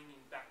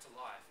bringing back to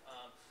life.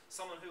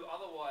 Someone who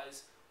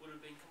otherwise would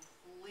have been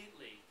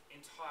completely,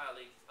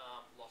 entirely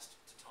lost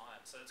to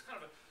time. So it's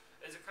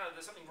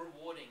there's something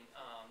rewarding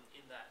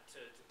in that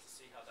to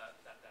see how that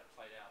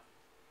played out.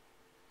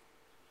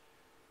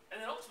 And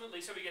then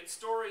ultimately, so we get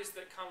stories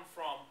that come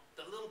from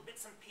the little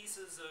bits and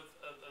pieces of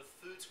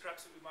food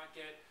scraps that we might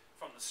get,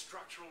 from the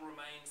structural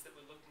remains that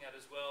we're looking at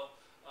as well,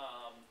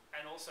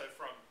 and also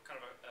from kind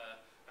of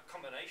a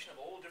combination of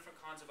all different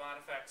kinds of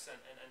artifacts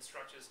and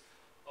structures,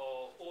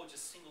 or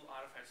just single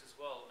artifacts as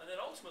well. And then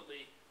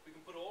ultimately, we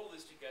can put all of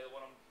this together.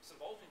 What I'm sort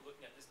of ultimately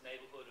looking at, this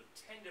neighborhood of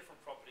 10 different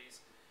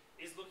properties,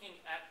 is looking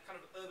at kind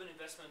of urban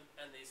investment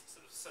and these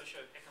sort of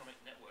socio-economic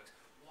networks.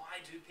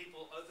 Why do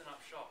people open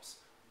up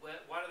shops?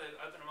 Why do they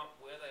open them up?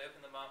 Where they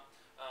open them up?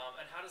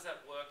 And how does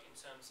that work in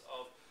terms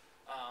of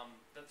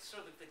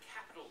the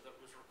capital that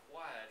was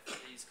required for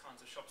these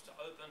kinds of shops to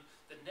open,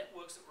 the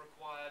networks that were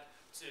required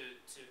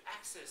to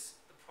access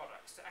the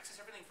products, to access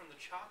everything from the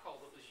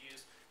charcoal that was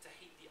used to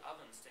heat the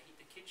ovens, to heat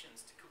the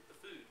kitchens, to cook the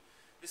food.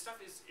 This stuff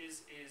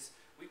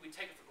we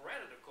take it for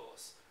granted, of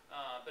course,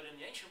 but in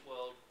the ancient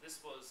world,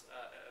 this was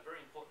a very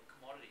important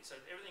commodity. So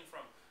everything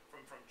from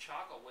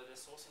charcoal, where they're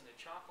sourcing their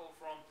charcoal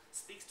from,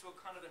 speaks to a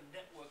kind of a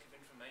network of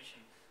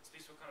information,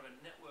 speaks to a kind of a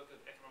network of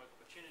economic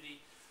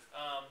opportunity,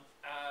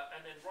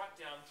 and then right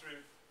down through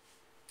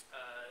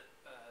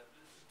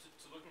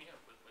to looking at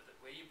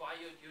where you buy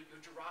your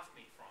giraffe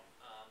meat from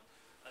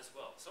as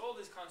well. So all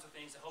these kinds of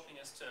things are helping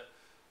us to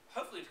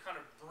hopefully to kind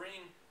of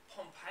bring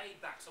Pompeii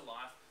back to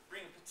life,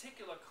 bring a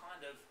particular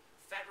kind of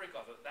fabric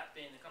of it, that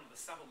being the kind of the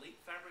sub-elite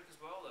fabric as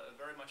well, a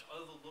very much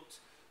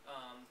overlooked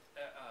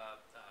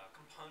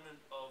component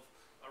of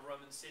a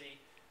Roman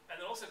city, and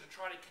then also to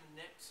try to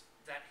connect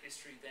that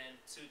history then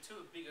to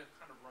a bigger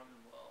kind of Roman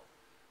world,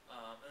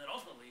 and then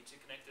ultimately to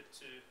connect it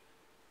to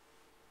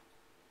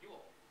you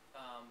all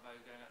by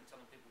going out and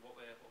telling people what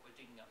we're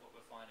digging up, what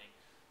we're finding.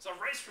 So I've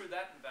raced through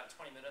that in about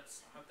 20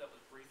 minutes. I hope that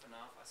was brief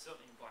enough. I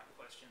certainly invite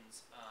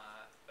questions,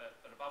 but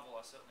above all,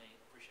 I certainly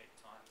appreciate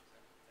your time. So,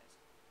 thanks.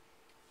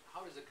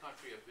 How does the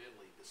country of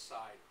Italy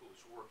decide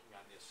who's working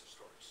on this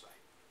historic site?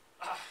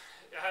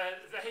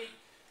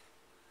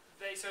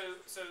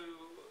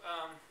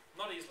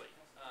 Not easily.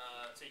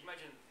 So you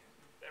imagine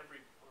every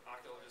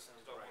archaeologist and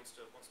his dog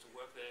wants to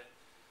work there.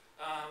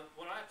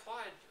 When I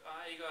applied,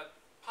 I got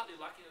partly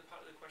lucky with part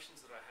of the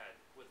questions that I had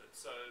with it.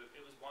 So it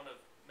was one of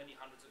many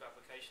hundreds of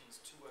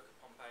applications to work at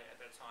Pompeii at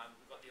that time.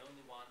 We got the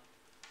only one.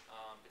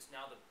 It's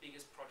now the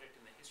biggest project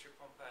in the history of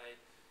Pompeii.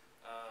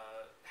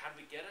 How did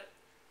we get it?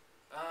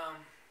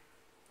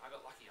 I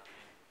got lucky. I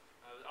mean,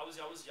 I was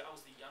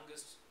the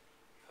youngest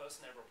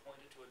person ever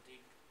appointed to a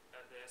dig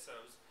there, so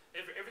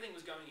everything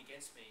was going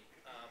against me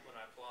when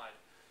I applied.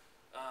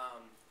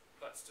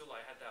 But still,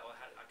 I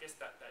guess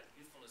that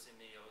youthfulness in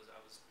me. I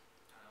was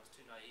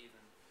too naive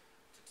and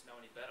to know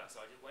any better,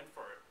 so I just went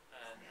for it,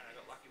 and I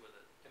got lucky with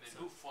it. And then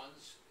who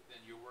funds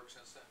your work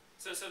since then?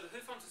 So the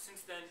Who funds it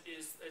since then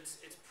is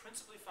it's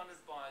principally funded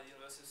by the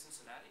University of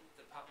Cincinnati,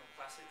 the Department of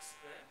Classics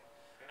there.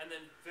 And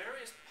then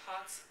various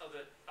parts of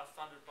it are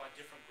funded by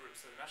different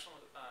groups. So the National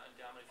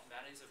Endowment of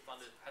Humanities have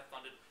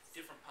funded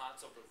different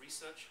parts of the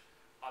research,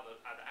 either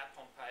at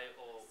Pompeii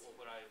or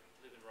when I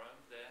live in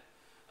Rome there.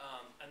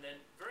 And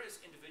then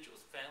various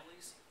individuals,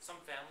 families, some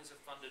families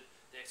have funded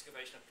the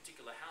excavation of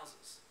particular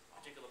houses,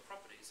 particular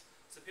properties.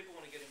 So people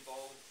want to get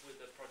involved with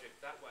the project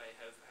that way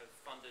have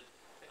funded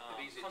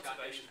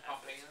conservation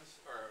Pompeians,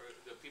 or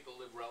the people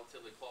live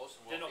relatively close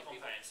and they're not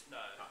wealthy Pompeians,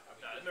 people?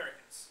 no,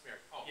 Americans.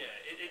 Oh, yeah,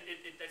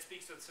 that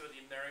speaks to sort of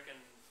the American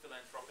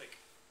philanthropic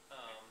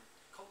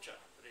culture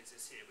that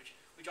exists here, which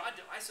I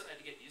certainly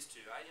had to get used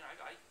to. I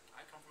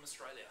come from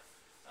Australia,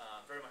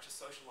 very much a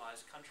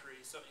socialised country,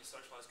 certainly a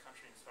socialised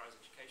country as far as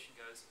education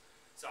goes.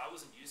 So I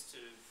wasn't used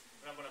to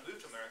when I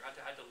moved to America. I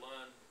had to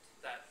learn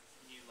that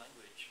new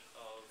language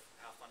of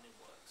how funding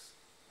works.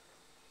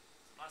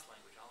 It's a nice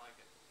language. I like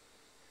it.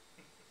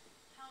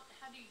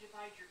 How do you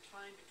divide your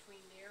time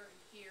between there and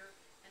here?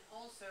 And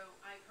also,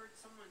 I heard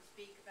someone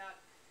speak about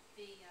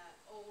the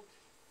old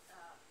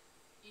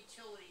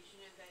utilities,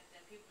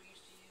 that people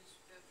used to use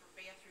for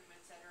bathroom,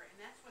 etc. And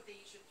that's what they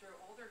used to throw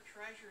all their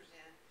treasures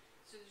in.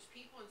 So there's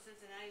people in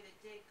Cincinnati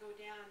that go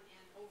down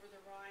and over the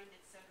Rhine,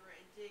 etc.,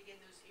 and dig in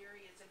those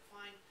areas and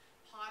find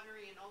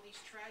pottery and all these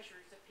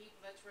treasures that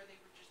that's where they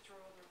would just throw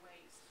all their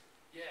waste.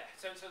 Yeah.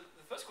 So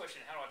the first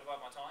question, how do I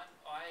divide my time?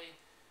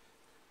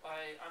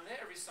 I'm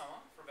there every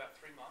summer for about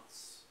 3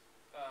 months,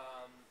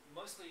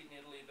 mostly in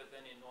Italy, but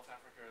then in North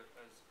Africa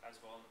as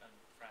well, and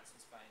France and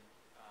Spain,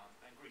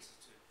 and Greece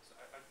too. So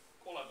I'm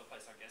all over the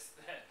place, I guess,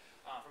 there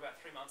for about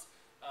 3 months,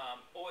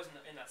 always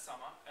in that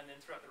summer, and then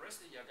throughout the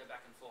rest of the year I go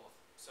back and forth.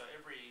 So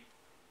it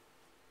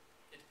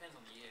depends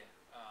on the year,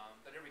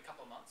 but every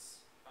couple of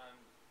months,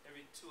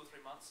 every 2 or 3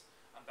 months,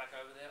 I'm back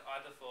over there,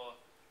 either for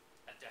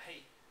a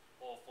day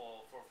or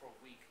for a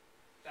week.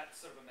 That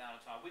sort of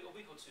amount of time, a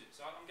week or two.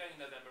 So I'm going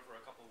in November for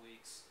a couple of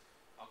weeks.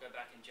 I'll go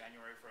back in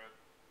January for a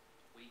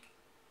week,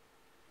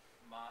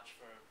 March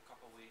for a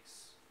couple of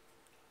weeks,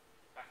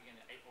 back again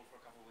in April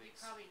for a couple of weeks.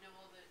 You probably know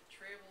all the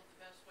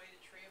best way to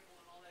travel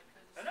and all that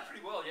kind of I stuff. know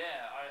pretty well,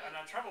 yeah. And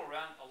I travel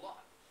around a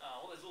lot.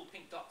 All those little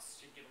pink dots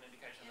should give an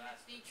indication of that.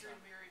 And it's you're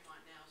in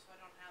Mariemont now, so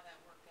I don't know how that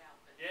worked out.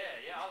 But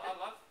yeah. I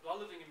love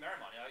living in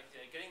Mariemont.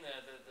 Getting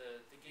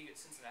the gig at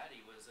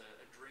Cincinnati was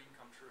a dream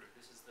come true.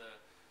 This is the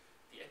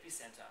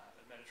epicenter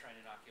of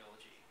Mediterranean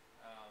archaeology.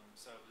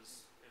 So it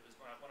was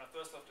when I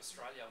first left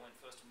Australia. I went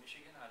first to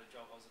Michigan. I had a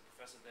job. I was a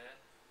professor there.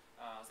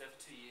 there for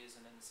 2 years,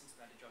 and then the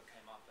Cincinnati job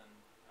came up, and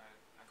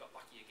I got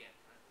lucky again.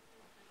 Right?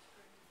 That's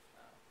great.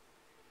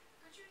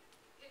 Could you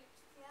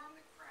inform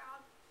the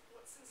crowd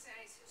what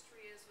Cincinnati's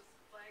history is with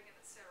the flag and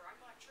et cetera?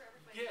 I'm not sure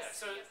everybody Yeah, has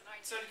so- an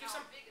so to idea give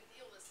how some- big a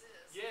deal this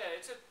is. Yeah,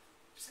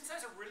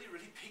 Cincinnati's a really,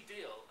 really big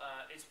deal.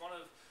 It's one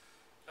of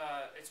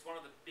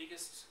the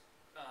biggest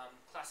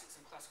classics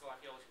and classical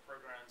archaeology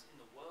programs in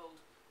the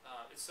world.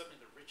 It's certainly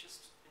the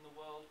richest in the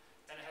world,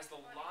 and it has the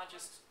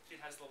largest.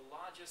 It has the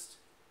largest,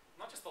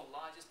 not just the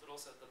largest, but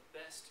also the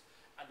best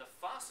and the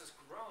fastest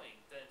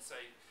growing than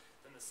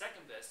the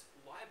second best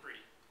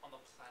library on the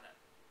planet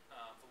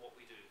for what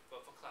we do for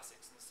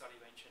classics and the study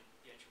of the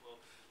ancient world.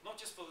 Not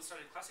just for the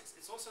study of classics,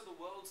 it's also the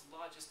world's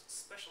largest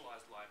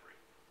specialized library.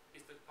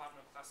 Is the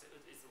Department of Classics,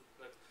 is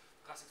the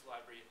Classics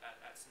Library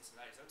at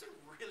Cincinnati. So it's a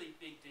really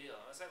big deal.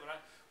 And I say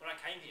when I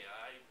came here,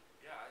 I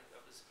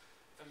was,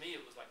 for me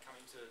it was like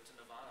coming to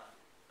Nirvana.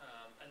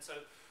 And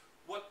so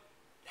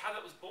how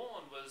that was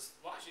born was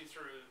largely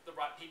through the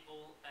right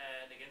people,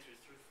 and again through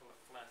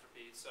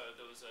philanthropy. So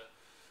there was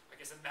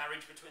a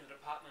marriage between the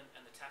department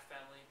and the Taft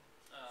family,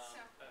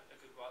 a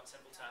good guy,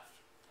 Semple Taft,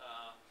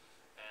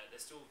 and they're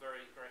still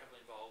very, very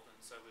heavily involved, and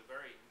so we're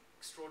very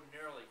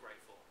extraordinarily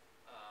grateful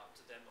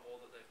to them, all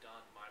that they've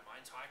done. My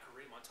entire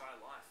career, my entire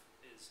life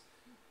is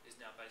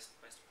now based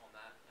upon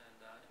that,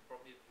 and it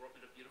brought me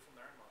to beautiful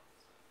Mariemont.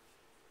 So.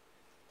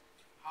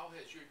 How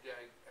has your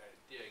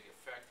dig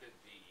affected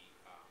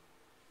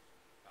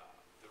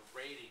the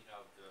rating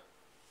of the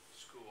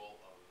School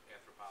of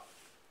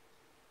Anthropology?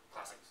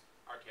 Classics.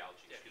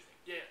 Archaeology, Yeah. excuse me.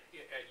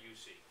 Yeah. At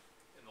UC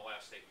in the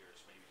last 8 years,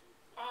 maybe.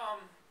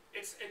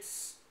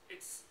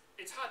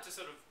 It's hard to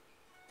sort of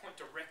point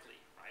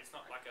directly, right? It's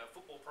not like a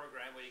football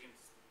program where you can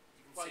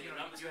Well, see you the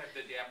know, numbers. you have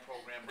the DAP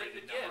program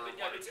rated Yeah, number. but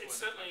yeah, one or it's two in the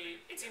certainly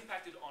country. it's Yeah.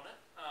 impacted on it.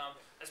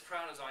 As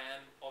proud as I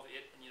am of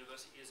it, and the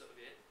university is of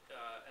it,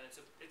 and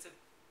it's a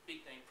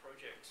big name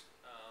project.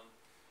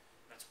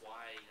 That's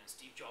why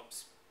Steve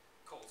Jobs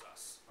calls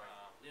us. Right.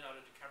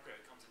 Leonardo DiCaprio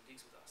comes and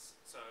digs with us.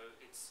 So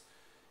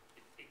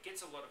it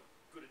gets a lot of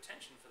good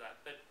attention for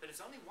that. But it's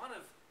only one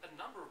of a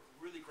number of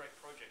really great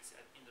projects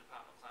in the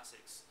Department of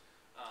Classics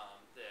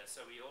there.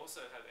 So we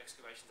also have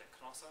excavations at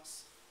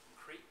Knossos in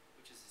Crete,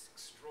 which is this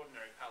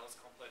extraordinary palace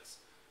complex.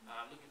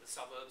 Looking at the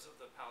suburbs of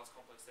the palace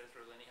complex there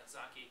through Leni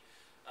Hazaki.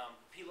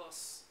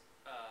 Pylos,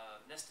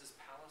 Nestor's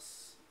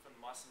Palace from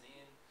the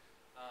Mycenaean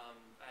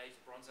age,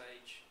 Bronze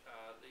Age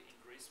in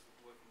Greece,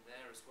 working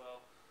there as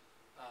well.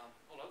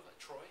 All over,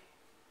 Troy,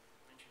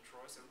 ancient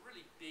Troy, so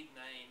really big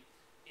name,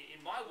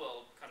 in my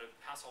world, kind of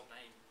household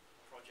name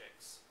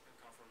projects have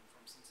come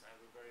from Cincinnati.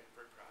 We're very,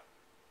 very proud.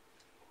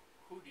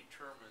 Who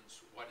determines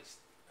what is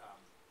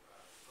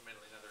from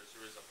Italy? In other words,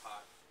 there is a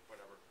pot,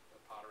 whatever, a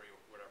pottery or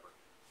whatever.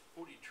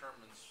 Who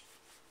determines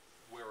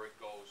where it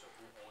goes or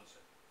who owns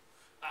it?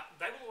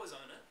 They will always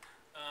own it.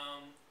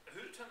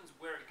 Who determines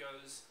where it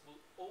goes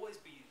will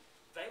always be,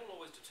 they will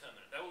always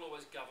determine it. They will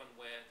always govern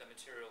where the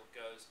material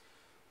goes.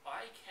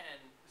 I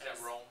can... Is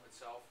that Rome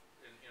itself,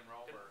 in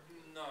Rome? Or?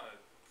 No,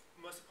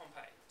 mostly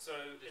Pompeii. So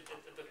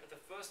at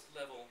the first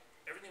level,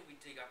 everything we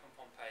dig up in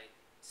Pompeii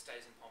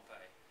stays in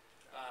Pompeii.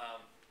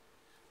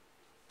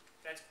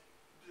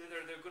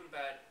 There are good and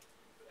bad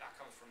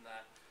outcomes from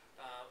that.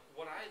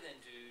 What I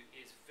then do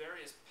is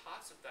various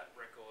parts of that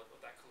record,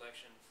 of that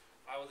collection,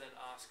 I will then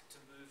ask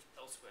to move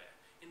elsewhere.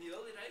 In the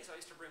early days,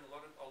 I used to bring a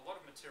lot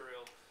of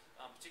material,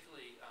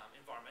 particularly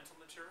environmental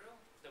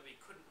material, that we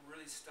couldn't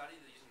really study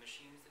using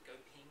machines that go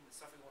ping, the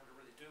stuff we wanted to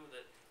really do with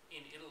it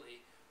in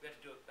Italy. We had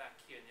to do it back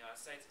here in the United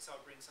States, so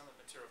I'd bring some of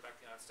the material back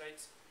to the United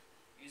States,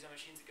 use our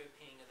machines that go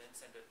ping, and then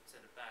send it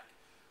back.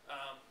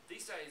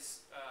 These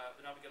days,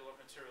 we now get a lot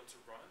of material to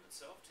Rome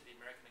itself, to the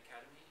American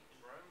Academy in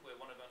Rome.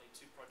 We're one of only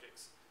 2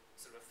 projects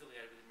sort of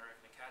affiliated with the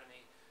American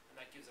Academy, and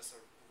that gives us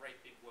a great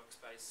big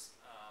workspace,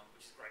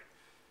 which is great.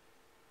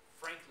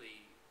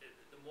 Frankly,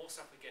 the more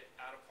stuff we get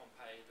out of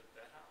Pompeii, the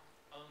better.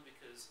 Only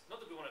because, not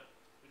that we don't want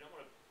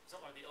to, it's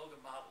not like the Elgin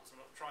marbles. We're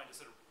not trying to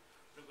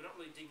we're not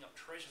really digging up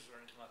treasures or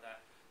anything like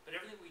that. But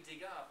everything we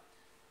dig up,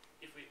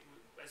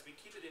 as we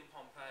keep it in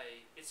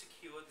Pompeii, it's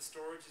secure, the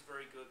storage is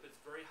very good, but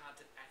it's very hard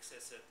to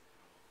access it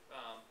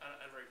at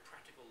a very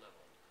practical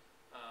level.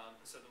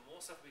 So the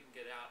more stuff we can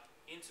get out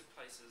into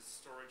places,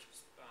 storage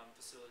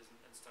facilities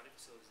and study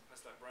facilities in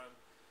places like Rome,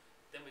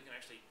 then we can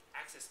actually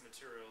access the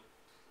material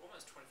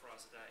almost 24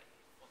 hours a day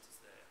once it's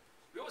there.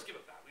 We always give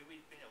it back.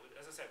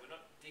 As I said, we're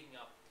not digging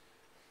up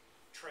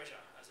treasure,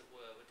 as it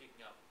were. We're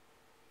digging up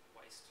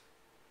waste.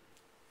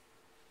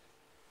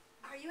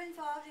 Are you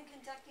involved in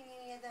conducting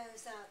any of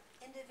those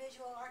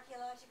individual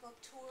archaeological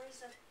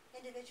tours of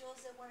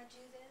individuals that want to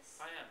do this?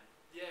 I am.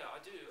 Yeah, I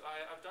do.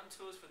 I've done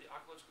tours for the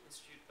Archaeological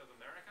Institute of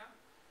America.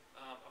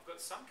 I've got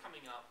some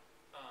coming up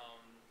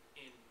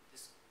in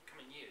this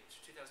coming year,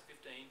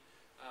 2015.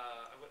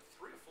 I've got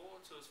 3 or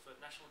 4 tours for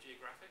National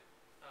Geographic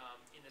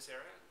in this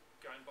area,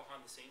 going behind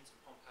the scenes in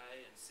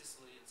Pompeii and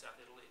Sicily and South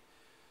Italy,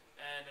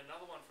 and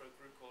another one for a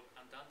group called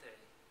Andante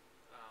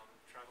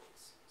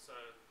Travels. So,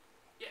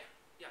 yeah,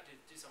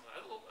 do some of that.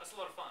 That's a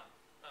lot of fun.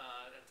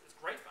 It's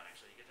great fun,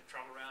 actually. You get to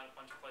travel around a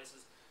bunch of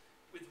places,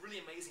 with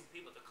really amazing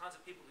people. The kinds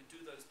of people who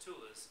do those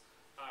tours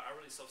are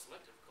really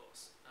self-selected, of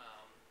course,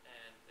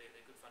 and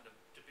they're good fun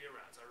to be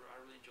around. So I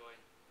really enjoy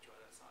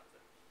that side of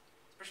it,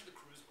 especially the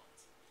cruise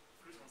ones.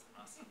 Cruise ones are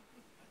nice.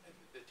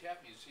 The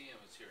Tap Museum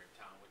is here in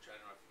town, which I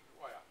don't know if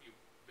you've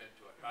been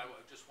to it. I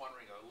was just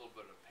wondering a little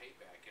bit of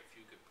payback if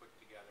you could put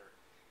together,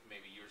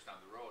 maybe years down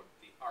the road,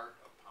 the art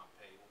of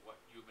Pompeii, what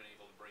you've been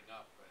able to bring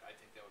up. But I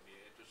think that would be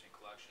an interesting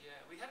collection.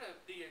 Yeah, we had a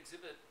big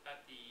exhibit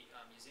at the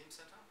museum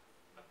centre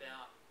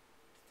about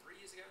 3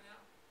 years ago now,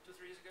 2 or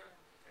 3 years ago.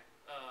 Okay.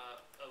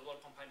 A lot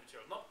of Pompeii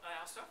material. Not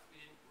our stuff.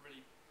 We didn't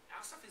really.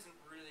 Our stuff isn't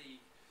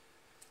really.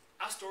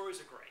 Our stories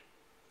are great,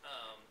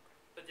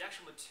 but the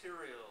actual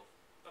material.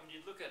 I mean,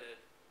 you look at it,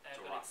 and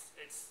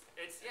it's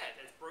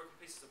broken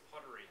pieces of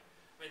pottery.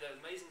 I mean, there are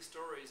amazing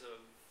stories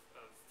of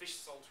fish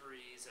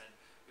salteries, and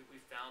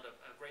we found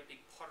a great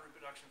big pottery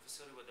production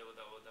facility where they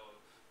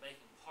were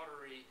making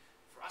pottery.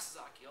 For us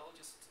as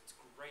archaeologists, it's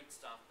great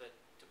stuff, but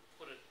to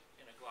put it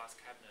in a glass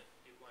cabinet,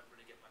 it won't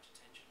really get much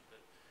attention.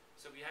 But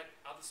so we had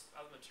other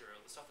material,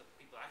 the stuff that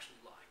people actually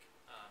like,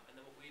 and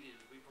then what we did,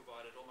 we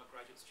provided, all my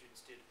graduate students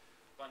did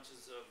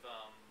bunches of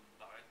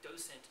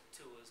docent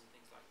tours and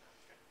things like that.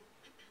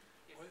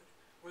 Yeah.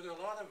 Were there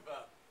a lot of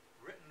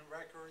written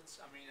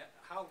records? I mean,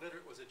 how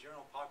literate was the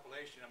general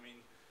population? I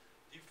mean,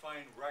 do you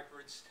find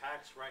records,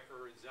 tax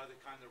records, other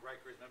kinds of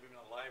records, maybe in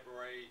a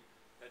library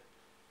that,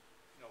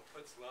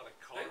 puts a lot of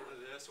color to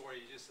this, or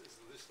is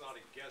this a lot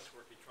of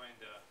guesswork you're trying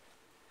to?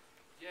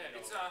 Yeah,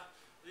 it's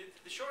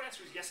the short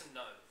answer is yes and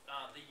no.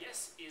 The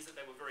yes is that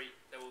they were very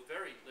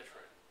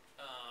literate,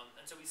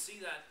 and so we see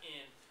that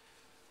in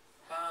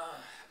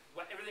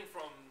everything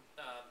from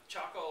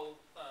charcoal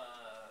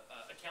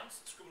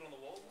accounts scribbled on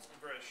the walls in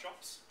various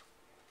shops,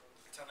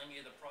 telling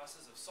you the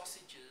prices of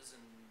sausages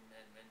and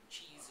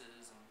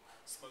cheeses and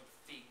smoked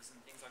figs and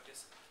things like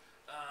this,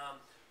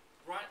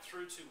 right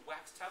through to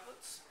wax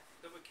tablets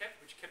that were kept,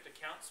 which kept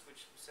accounts,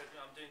 which said,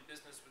 I'm doing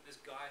business with this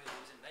guy who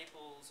lives in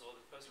Naples, or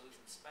this person who lives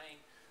in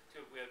Spain.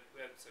 So we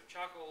had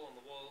charcoal on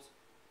the walls,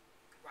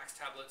 wax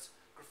tablets,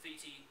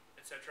 graffiti,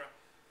 etc.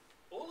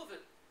 All of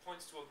it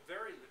points to a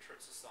very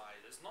literate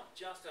society. There's not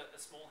just a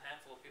small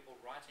handful of people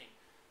writing,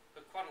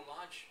 but quite a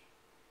large,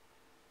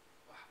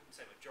 well, I wouldn't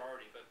say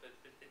majority, but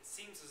it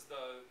seems as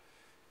though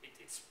it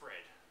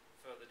spread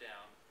further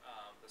down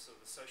the sort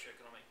of the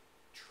socioeconomic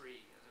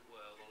tree, as it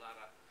were, the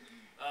ladder.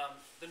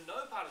 The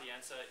no part of the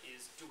answer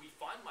is, do we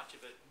find much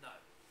of it? No.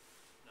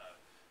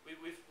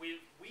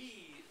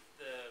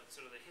 The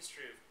sort of the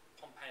history of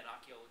Pompeian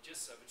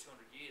archaeologists over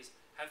 200 years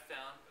have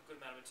found a good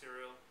amount of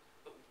material,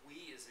 but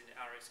we, as in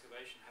our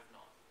excavation, have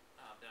not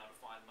been able to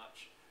find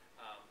much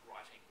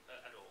writing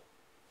at all.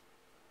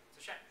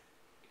 It's a shame,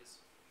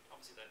 because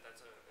obviously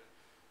that's a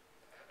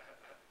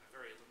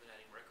very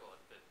illuminating record,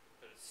 but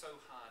it's so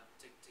hard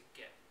to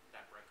get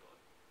that record.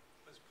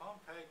 Was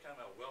Pompeii kind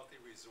of a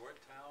wealthy resort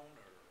town,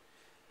 or?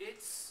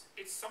 It's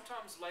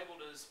sometimes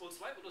labelled as, well,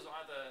 it's labelled as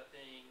either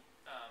being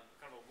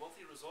kind of a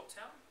wealthy resort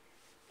town,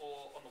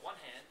 or on the one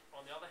hand,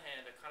 or on the other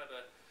hand, a kind of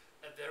a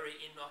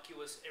very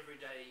innocuous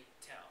everyday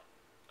town.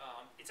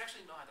 It's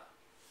actually neither.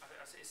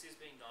 I see it as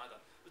being neither.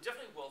 But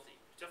definitely wealthy.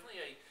 Definitely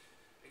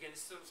again,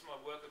 this is sort of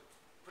my work of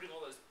putting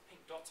all those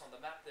pink dots on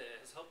the map there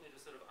has helped me to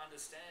sort of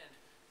understand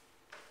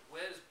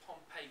where does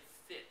Pompeii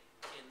fit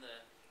in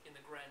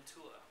the grand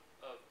tour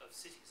of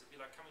cities. It'd be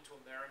like coming to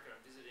America and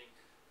visiting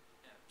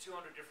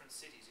 200 different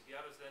cities. If you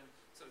had to then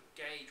sort of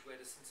gauge where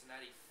does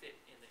Cincinnati fit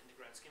in the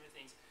grand scheme of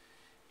things,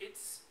 it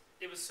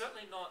was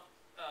certainly not.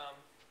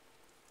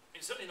 It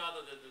was certainly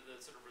neither the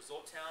sort of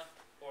resort town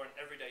or an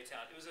everyday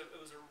town. I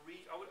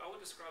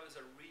would describe it as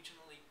a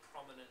regionally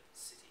prominent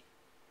city,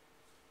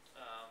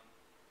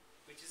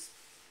 which is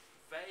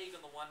vague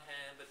on the one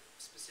hand but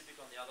specific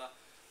on the other.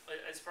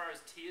 As far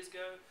as tiers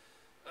go,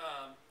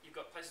 you've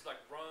got places like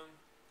Rome,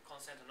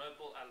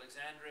 Constantinople,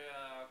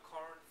 Alexandria,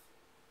 Corinth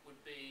would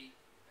be,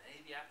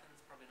 maybe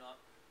Athens, probably not,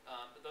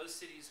 but those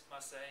cities,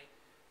 must say,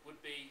 would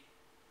be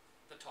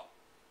the top,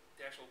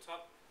 the actual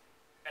top.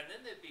 And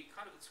then there'd be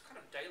kind of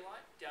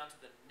daylight down to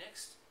the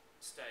next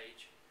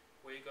stage,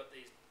 where you've got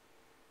these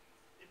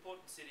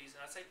important cities,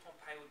 and I'd say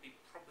Pompeii would be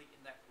probably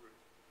in that group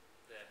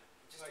there.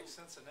 Just like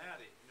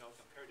Cincinnati,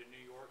 compared to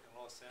New York and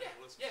Los Yeah,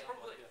 Angeles. yeah, and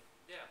probably. Like that.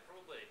 Yeah,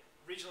 probably.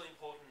 Regionally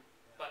important,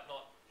 Yeah. but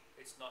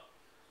it's not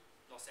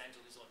Los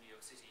Angeles or New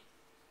York City.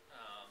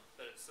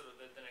 But it's sort of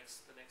the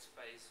next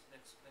phase,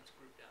 next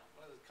group down.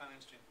 Well, it's kind of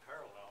interesting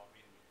parallel.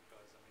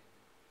 Because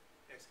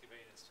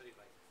excavating a city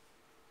like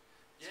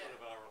sort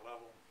of our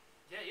level.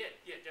 Yeah,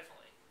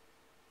 definitely.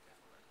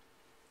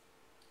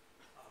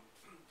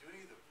 Do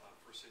any of the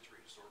first century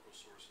historical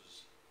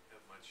sources have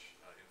much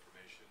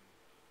information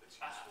that's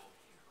useful?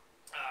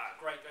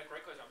 Great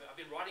question.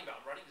 I'm writing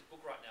this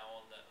book right now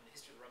on the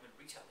history of the Roman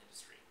retail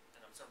industry,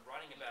 and I'm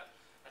writing about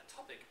a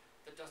topic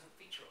that doesn't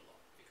feature a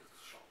lot because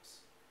of shops.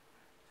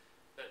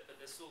 But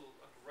there's still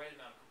a great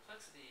amount of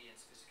complexity and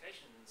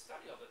sophistication in the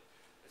study of it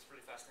that's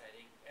really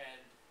fascinating.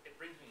 And it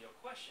brings me to your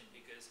question,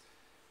 because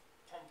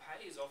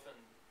Pompeii is often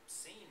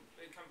seen,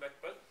 coming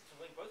back to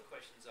link both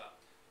questions up,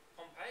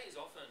 Pompeii is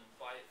often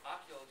by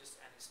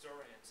archaeologists and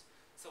historians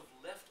sort of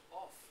left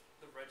off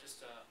the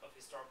register of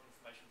historical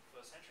information for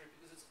the 1st century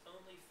because it's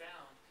only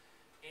found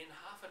in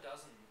half a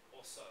dozen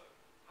or 10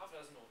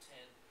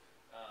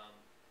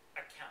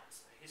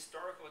 accounts,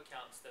 historical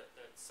accounts that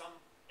some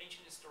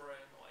ancient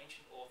historian or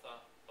ancient author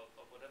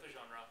of whatever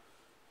genre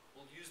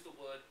will use the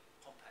word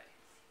Pompeii.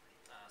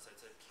 So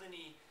it's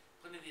Pliny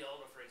the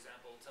Elder, for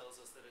example, tells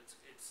us that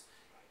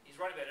he's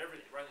writing about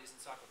everything, writing this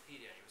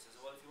encyclopedia, and he says,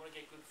 well, if you want to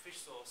get good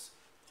fish sauce,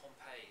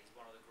 Pompeii is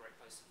one of the great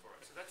places for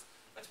it. So that's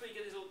where you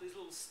get these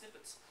little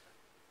snippets.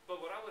 But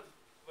what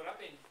I've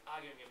been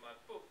arguing in my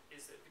book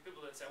is that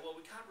people then say, well,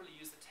 we can't really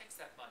use the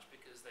text that much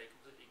because they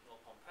completely ignore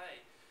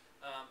Pompeii.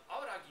 I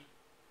would argue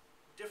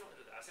differently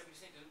to that. I said we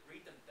just need to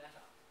read them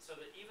better, so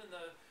that even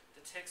though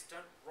the texts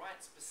don't write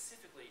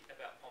specifically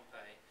about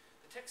Pompeii,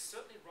 the texts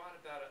certainly write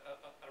about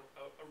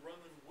a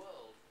Roman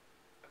world,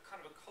 a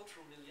kind of a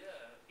cultural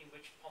milieu in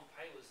which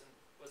Pompeii was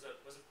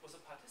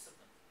a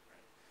participant.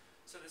 Right?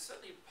 So there's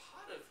certainly a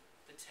part of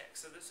the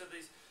text. So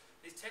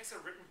these texts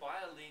are written by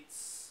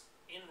elites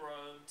in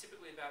Rome,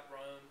 typically about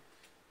Rome,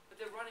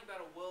 but they're writing about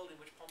a world in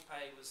which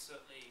Pompeii was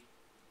certainly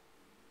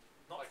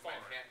not Like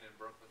foreign. Manhattan and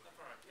Brooklyn. Not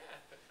foreign. Yeah,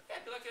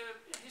 it'd be like a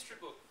history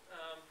book.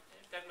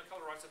 David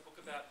McCullough writes a book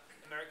about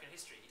American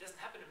history. He doesn't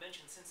happen to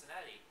mention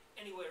Cincinnati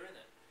anywhere in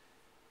it,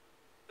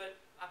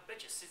 but I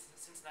bet you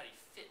Cincinnati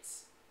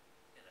fits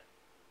in it.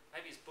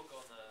 Maybe his book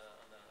on the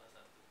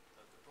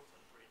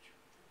Brooklyn Bridge.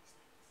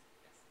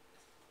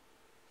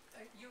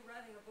 You're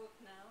writing a book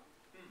now?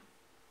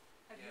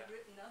 Have you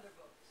written other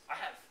books? I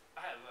have.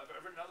 I've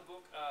written another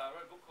book. I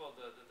wrote a book called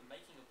the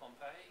Making of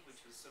Pompeii, which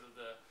was sort of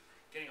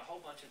getting a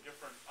whole bunch of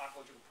different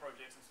archaeological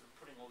projects and sort of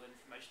putting all the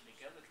information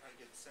together, trying to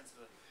get a sense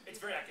of it. It's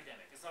very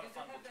academic. It's not a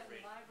fun book to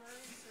read. Is it have that in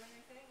libraries or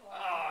anything? Or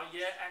Oh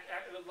yeah,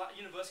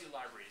 university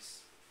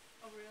libraries.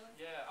 Oh really?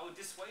 Yeah, I would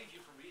dissuade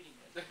you from reading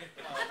it.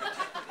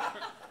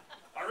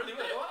 I really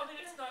would. Well, I mean,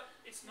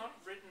 it's not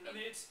written. I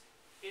mean,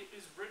 it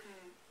is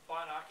written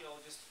by an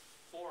archaeologist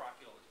for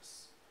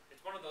archaeologists.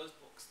 It's one of those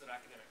books that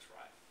academics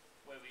write,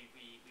 where we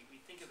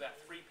think about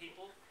three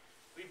people.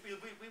 We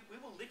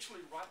will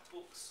literally write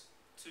books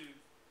to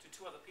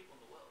two other people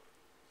in the world.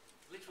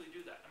 Literally do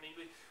that. I mean,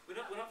 we're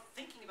not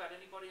thinking about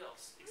anybody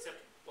else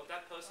except what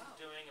that person's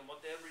doing and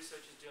what their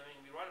research is doing.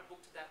 We write a book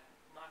to that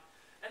mark,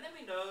 and then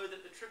we know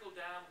that the trickle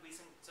down will be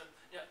some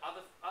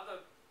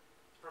other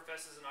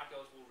professors and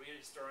archaeologists will read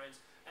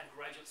historians and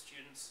graduate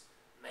students.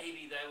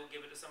 Maybe they will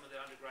give it to some of their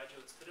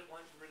undergraduates, but it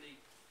won't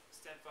really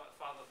stand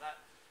farther than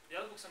that.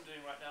 The other books I'm doing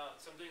right now,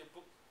 so I'm doing a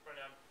book right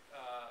now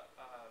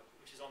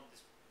which is on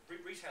this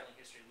retailing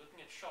history,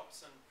 looking at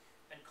shops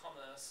and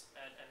commerce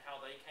and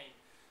how they came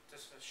to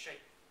sort of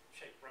shape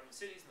Roman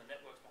cities and the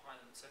networks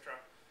behind them, etc.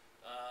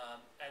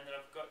 And then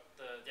I've got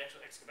the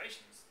actual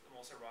excavations I'm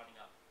also writing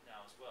up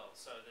now as well.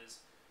 So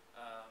there's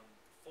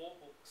 4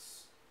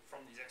 books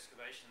from these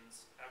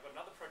excavations. And I've got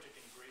another project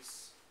in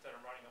Greece that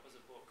I'm writing up as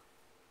a book.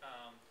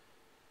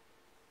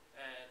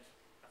 And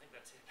I think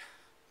that's it.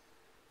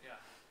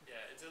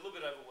 yeah, it's a little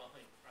bit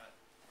overwhelming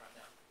right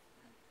now.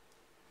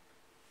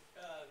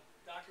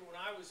 Doctor, when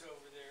I was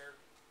over there,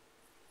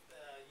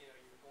 you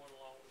were going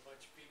along with a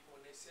bunch of people,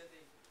 and they said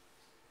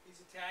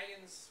these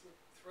Italians would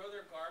throw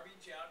their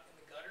garbage out in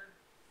the gutter.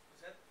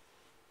 Was that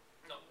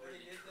Not where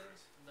really they did true.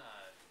 things?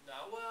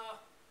 No,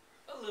 well,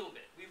 a little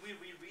bit. We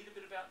read a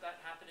bit about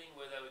that happening,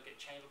 where they would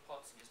get chamber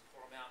pots and just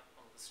pour them out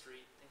onto the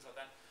street, things like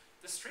that.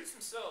 The streets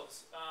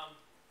themselves,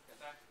 go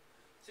back.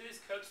 See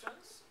these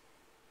curbstones?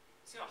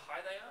 See how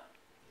high they are?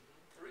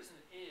 The reason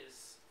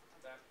is,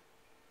 come back.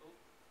 Oh,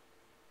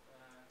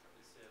 can't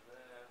really see it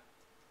there.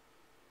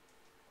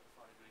 I'll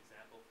find a good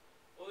example.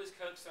 All these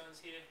curbstones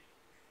here,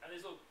 and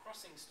these little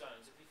crossing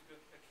stones. If you've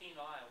got a keen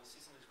eye, we'll see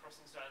some of these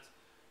crossing stones.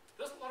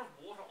 There's a lot of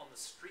water on the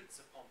streets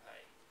of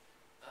Pompeii,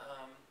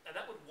 and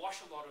that would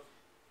wash a lot of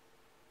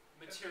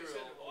material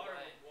They said the water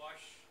away. would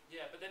wash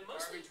Yeah, but they're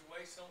mostly garbage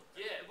away somewhere.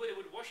 yeah, it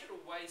would wash it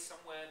away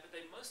somewhere, but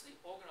they mostly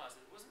organised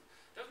it.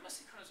 That was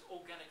mostly kind of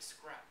organic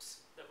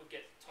scraps that would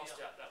get tossed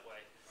out that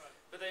way. Right.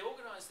 But they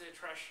organised their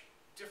trash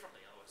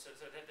differently. In other words, so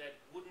they had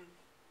wooden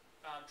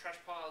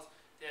trash piles,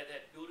 they had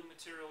building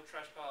material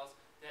trash piles,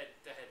 they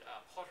had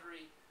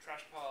pottery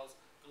trash piles,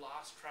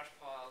 glass trash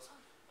piles,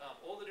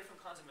 all the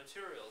different kinds of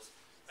materials,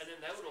 and then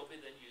they would all be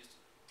then used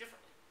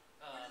differently.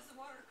 Where does the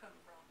water come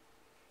from?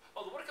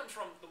 Oh, the water comes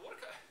from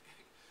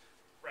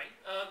rain.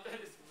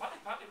 It's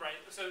partly rain.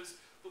 So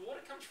the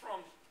water comes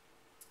from.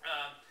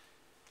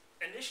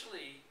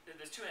 Initially,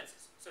 there's 2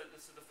 answers. So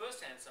the first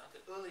answer,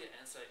 the earlier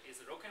answer,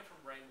 is that it all came from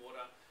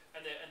rainwater,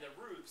 and the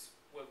roofs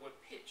were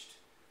pitched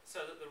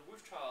so that the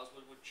roof tiles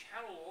would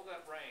channel all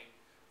that rain.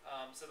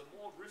 So the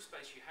more roof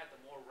space you had,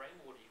 the more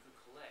rainwater you could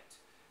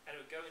collect, and it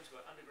would go into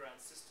an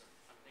underground system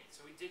underneath.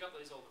 So we dig up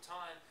these all the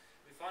time.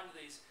 We find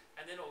these,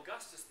 and then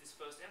Augustus, this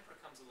first emperor,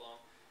 comes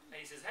along, and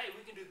he says, "Hey,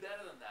 we can do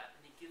better than that,"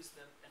 and he gives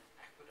them an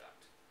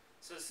aqueduct.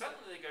 So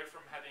suddenly they go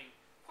from having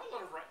quite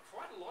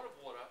a lot of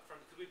water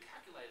because we've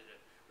calculated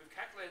it. We've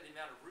calculated the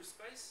amount of roof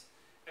space,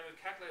 and we've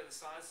calculated the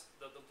size,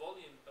 the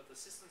volume of the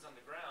cisterns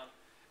underground,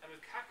 and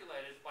we've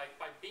calculated by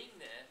being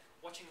there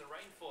what watching the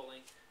rain falling,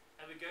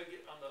 and we go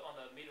get on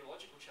the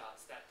meteorological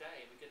charts that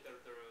day, and we get the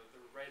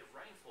rate of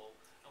rainfall,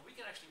 and we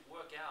can actually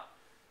work out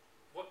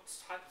what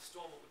type of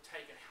storm it would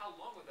take and how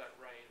long of that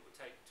rain it would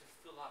take to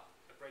fill up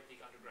a great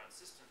big underground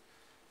system.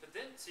 But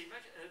then, so you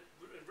imagine, and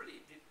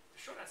really, the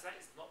short answer to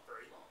that is not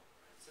very long.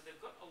 Right? So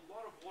they've got a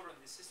lot of water in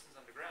these systems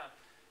underground.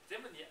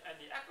 Then when the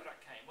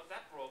aqueduct came, what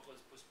that brought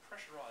was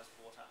pressurized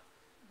water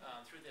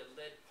through their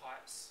lead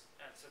pipes,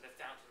 and so their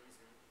fountains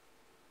and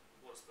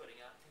water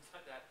spurting out, things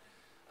like that.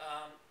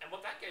 And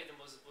what that gave them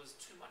was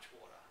too much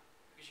water,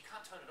 because you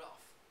can't turn it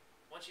off.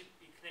 Once you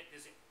connect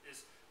this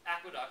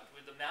aqueduct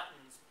with the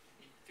mountains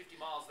 50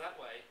 miles that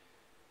way,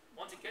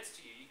 once it gets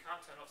to you, you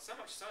can't turn it off. So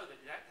much so that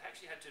they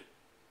actually had to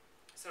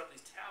set up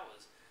these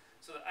towers,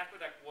 so the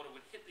aqueduct water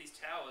would hit these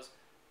towers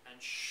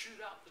and shoot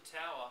up the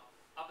tower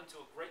up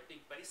into a great big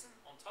basin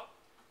on top,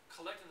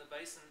 collect in the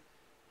basin,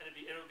 and it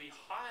would be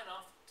high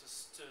enough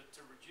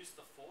to reduce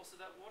the force of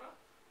that water,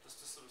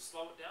 just to sort of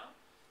slow it down,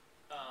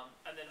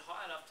 and then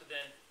high enough to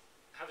then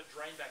have it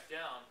drain back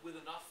down with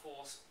enough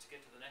force to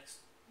get to the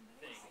next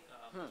thing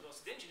as well.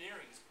 So the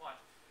engineering is quite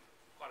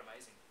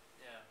amazing.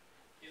 Yeah.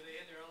 Yeah, they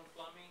had their own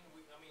plumbing.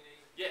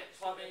 Yeah,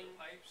 plumbing,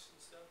 pipes and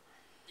stuff.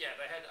 Yeah,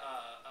 they had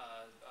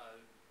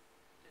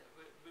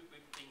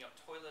being up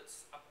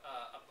toilets,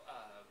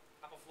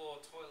 upper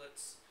floor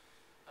toilets,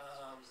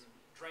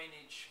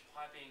 drainage,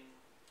 piping,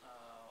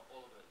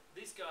 all of it.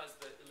 These guys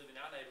that live in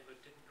our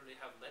neighbourhood didn't really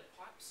have lead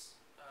pipes,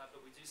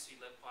 but we do see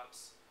lead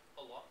pipes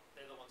a lot.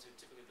 They're the ones who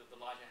typically the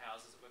larger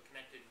houses that were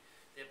connected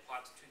their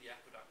pipes to the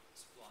aqueduct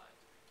supply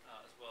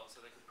as well,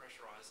 so they could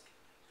pressurise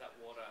that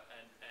water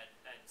and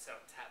set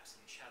up taps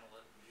and channel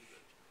it and move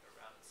it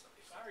around and stuff.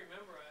 If I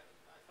remember, I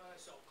thought I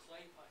saw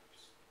clay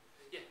pipes.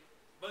 Yeah,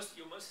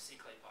 you'll mostly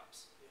see clay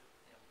pipes. Yeah.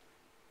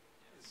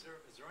 Is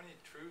there any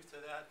truth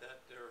to that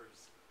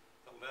there's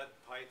the lead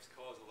pipes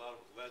cause a lot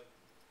of lead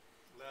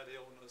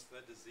illness,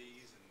 lead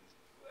disease, and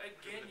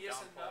again, the yes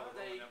and no. downfall of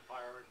the Roman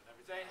Empire and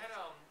everything They else? had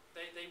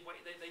they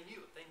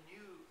knew it. They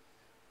knew.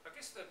 I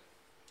guess the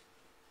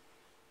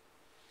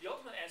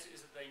ultimate answer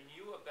is that they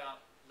knew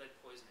about lead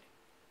poisoning,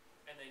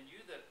 and they knew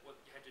that what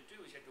you had to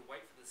do is you had to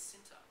wait for the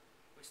sinter,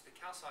 which is the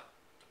calcite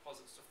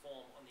deposits to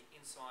form on the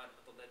inside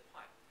of the lead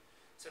pipe.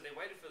 So they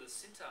waited for the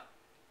sinter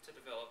to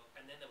develop,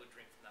 and then they would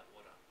drink from that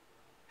water.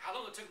 How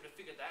long it took them to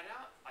figure that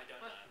out, I don't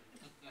know.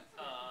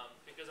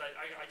 Because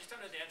I just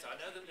don't know the answer. I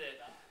know that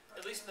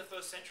at least in the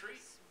first century,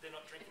 they're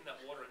not drinking that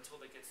water until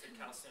they get the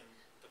calcium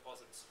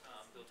deposits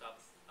built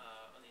up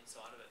on the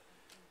inside of it.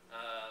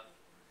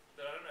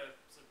 But I don't know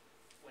sort of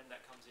when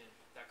that comes in,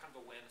 that kind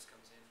of awareness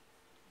comes in.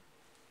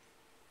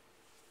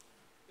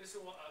 This is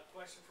a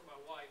question for my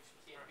wife.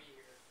 She can't be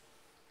here.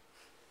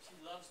 She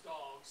loves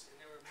dogs, and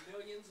there were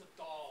millions of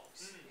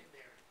dogs in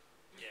there,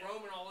 just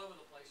roaming all over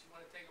the place. You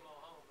want to take them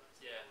all home, but I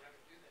said, Yeah. we're not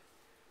going to do that.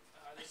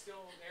 Are they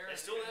still there? They're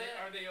still there.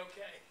 Are they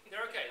okay?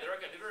 They're okay. They're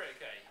okay. They're very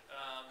okay.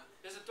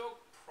 There's a dog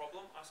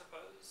problem, I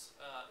suppose.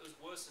 It was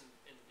worse in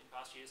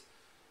past years.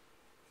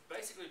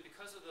 Basically,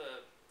 because of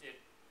there's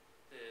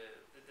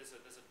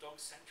a dog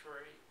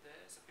sanctuary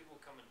there, so people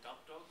come and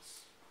dump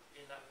dogs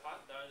in that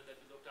part, knowing that they'd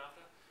be looked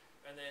after.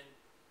 And then,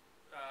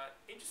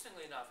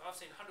 interestingly enough, I've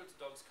seen hundreds of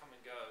dogs come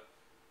and go,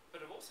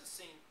 but I've also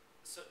seen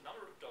a certain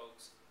number of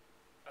dogs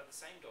are the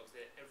same dogs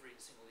there every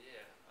single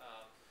year.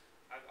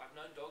 I've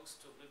known dogs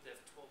to have lived there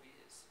for 12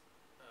 years,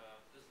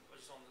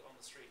 just on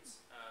the streets.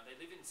 They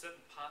live in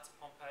certain parts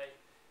of Pompeii.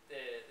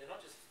 They're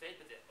not just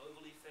fed, but they're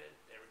overly fed.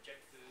 They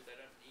reject food. They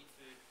don't need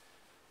food.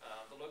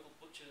 The local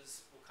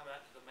butchers will come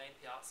out to the main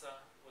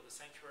piazza where the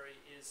sanctuary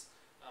is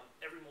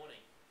every morning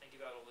and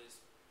give out all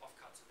these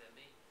offcuts of their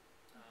meat.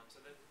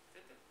 So they're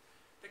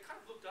kind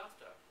of looked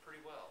after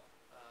pretty well.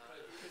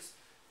 Because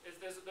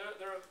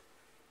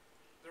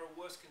there are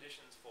worse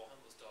conditions for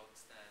homeless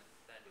dogs than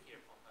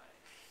here in Pompeii.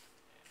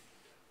 Yeah.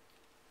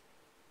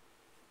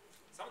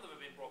 Some of them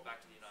have been brought back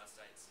to the United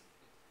States.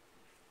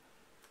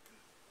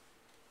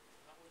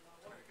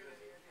 Very good.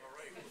 All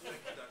right. Well,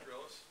 thank you, Dr.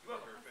 Ellis. You're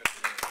welcome. Very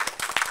fascinating.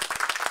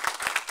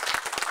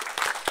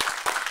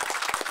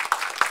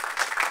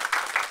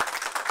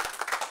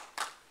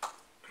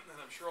 And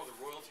I'm sure all the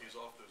royalties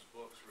off those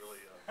books really.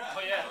 Oh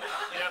yeah.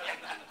 Yeah.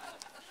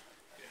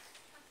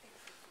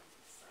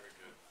 Very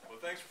good.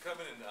 Well, thanks for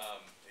coming, and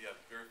yeah,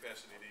 very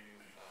fascinating.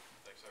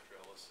 Thanks, Dr.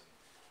 Ellis. And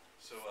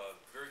so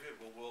very good.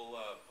 Well, we'll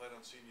plan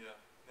on seeing you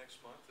next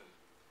month, and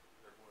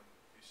everyone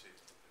be safe.